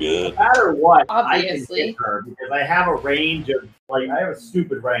them are good. No matter what, Obviously. I can hit her because I have a range of, I have a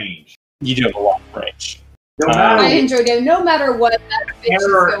stupid range. You do have a lot of range. No matter I enjoyed it. No matter what, that bitch is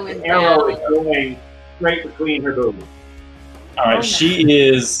going arrow down. is going straight between her boobs. Alright, she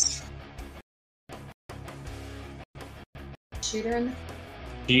is... Shoot her in the...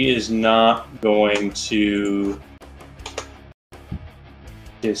 She is not going to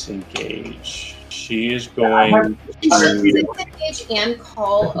disengage. She is going Should to... she disengage and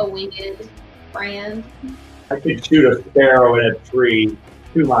call a winged brand? I could shoot a sparrow in a tree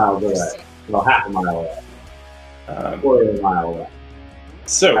 2 miles away. Well, half a mile away. Quarter of a mile away.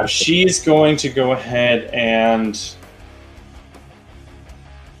 So, she's going to go ahead and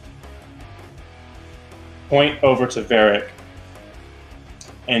point over to Varric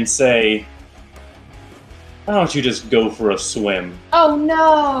and say, why don't you just go for a swim? Oh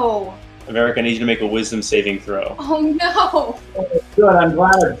no! Varric, I need you to make a wisdom saving throw. Oh no! Good, I'm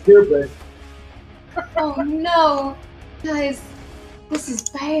glad I'm stupid. Oh no! Guys, this is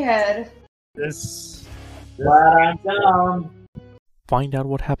bad. Glad I'm dumb. Find out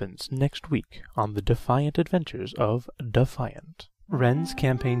what happens next week on the Defiant Adventures of Defiant. Ren's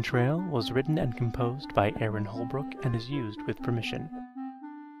campaign trail was written and composed by Aaron Holbrook and is used with permission.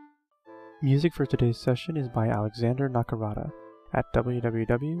 Music for today's session is by Alexander Nakarada at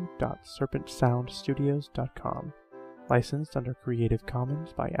www.serpentsoundstudios.com. Licensed under Creative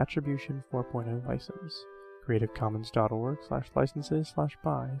Commons by Attribution 4.0 license.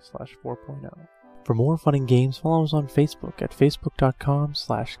 creativecommons.org/licenses/by/4.0. For more fun and games, follow us on Facebook at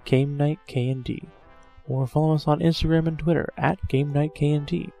facebook.com/GameNightKND, or follow us on Instagram and Twitter at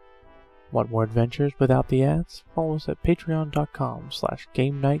GameNightKND. Want more adventures without the ads? Follow us at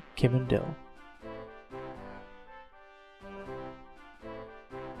patreon.com/GameNightKimandDill.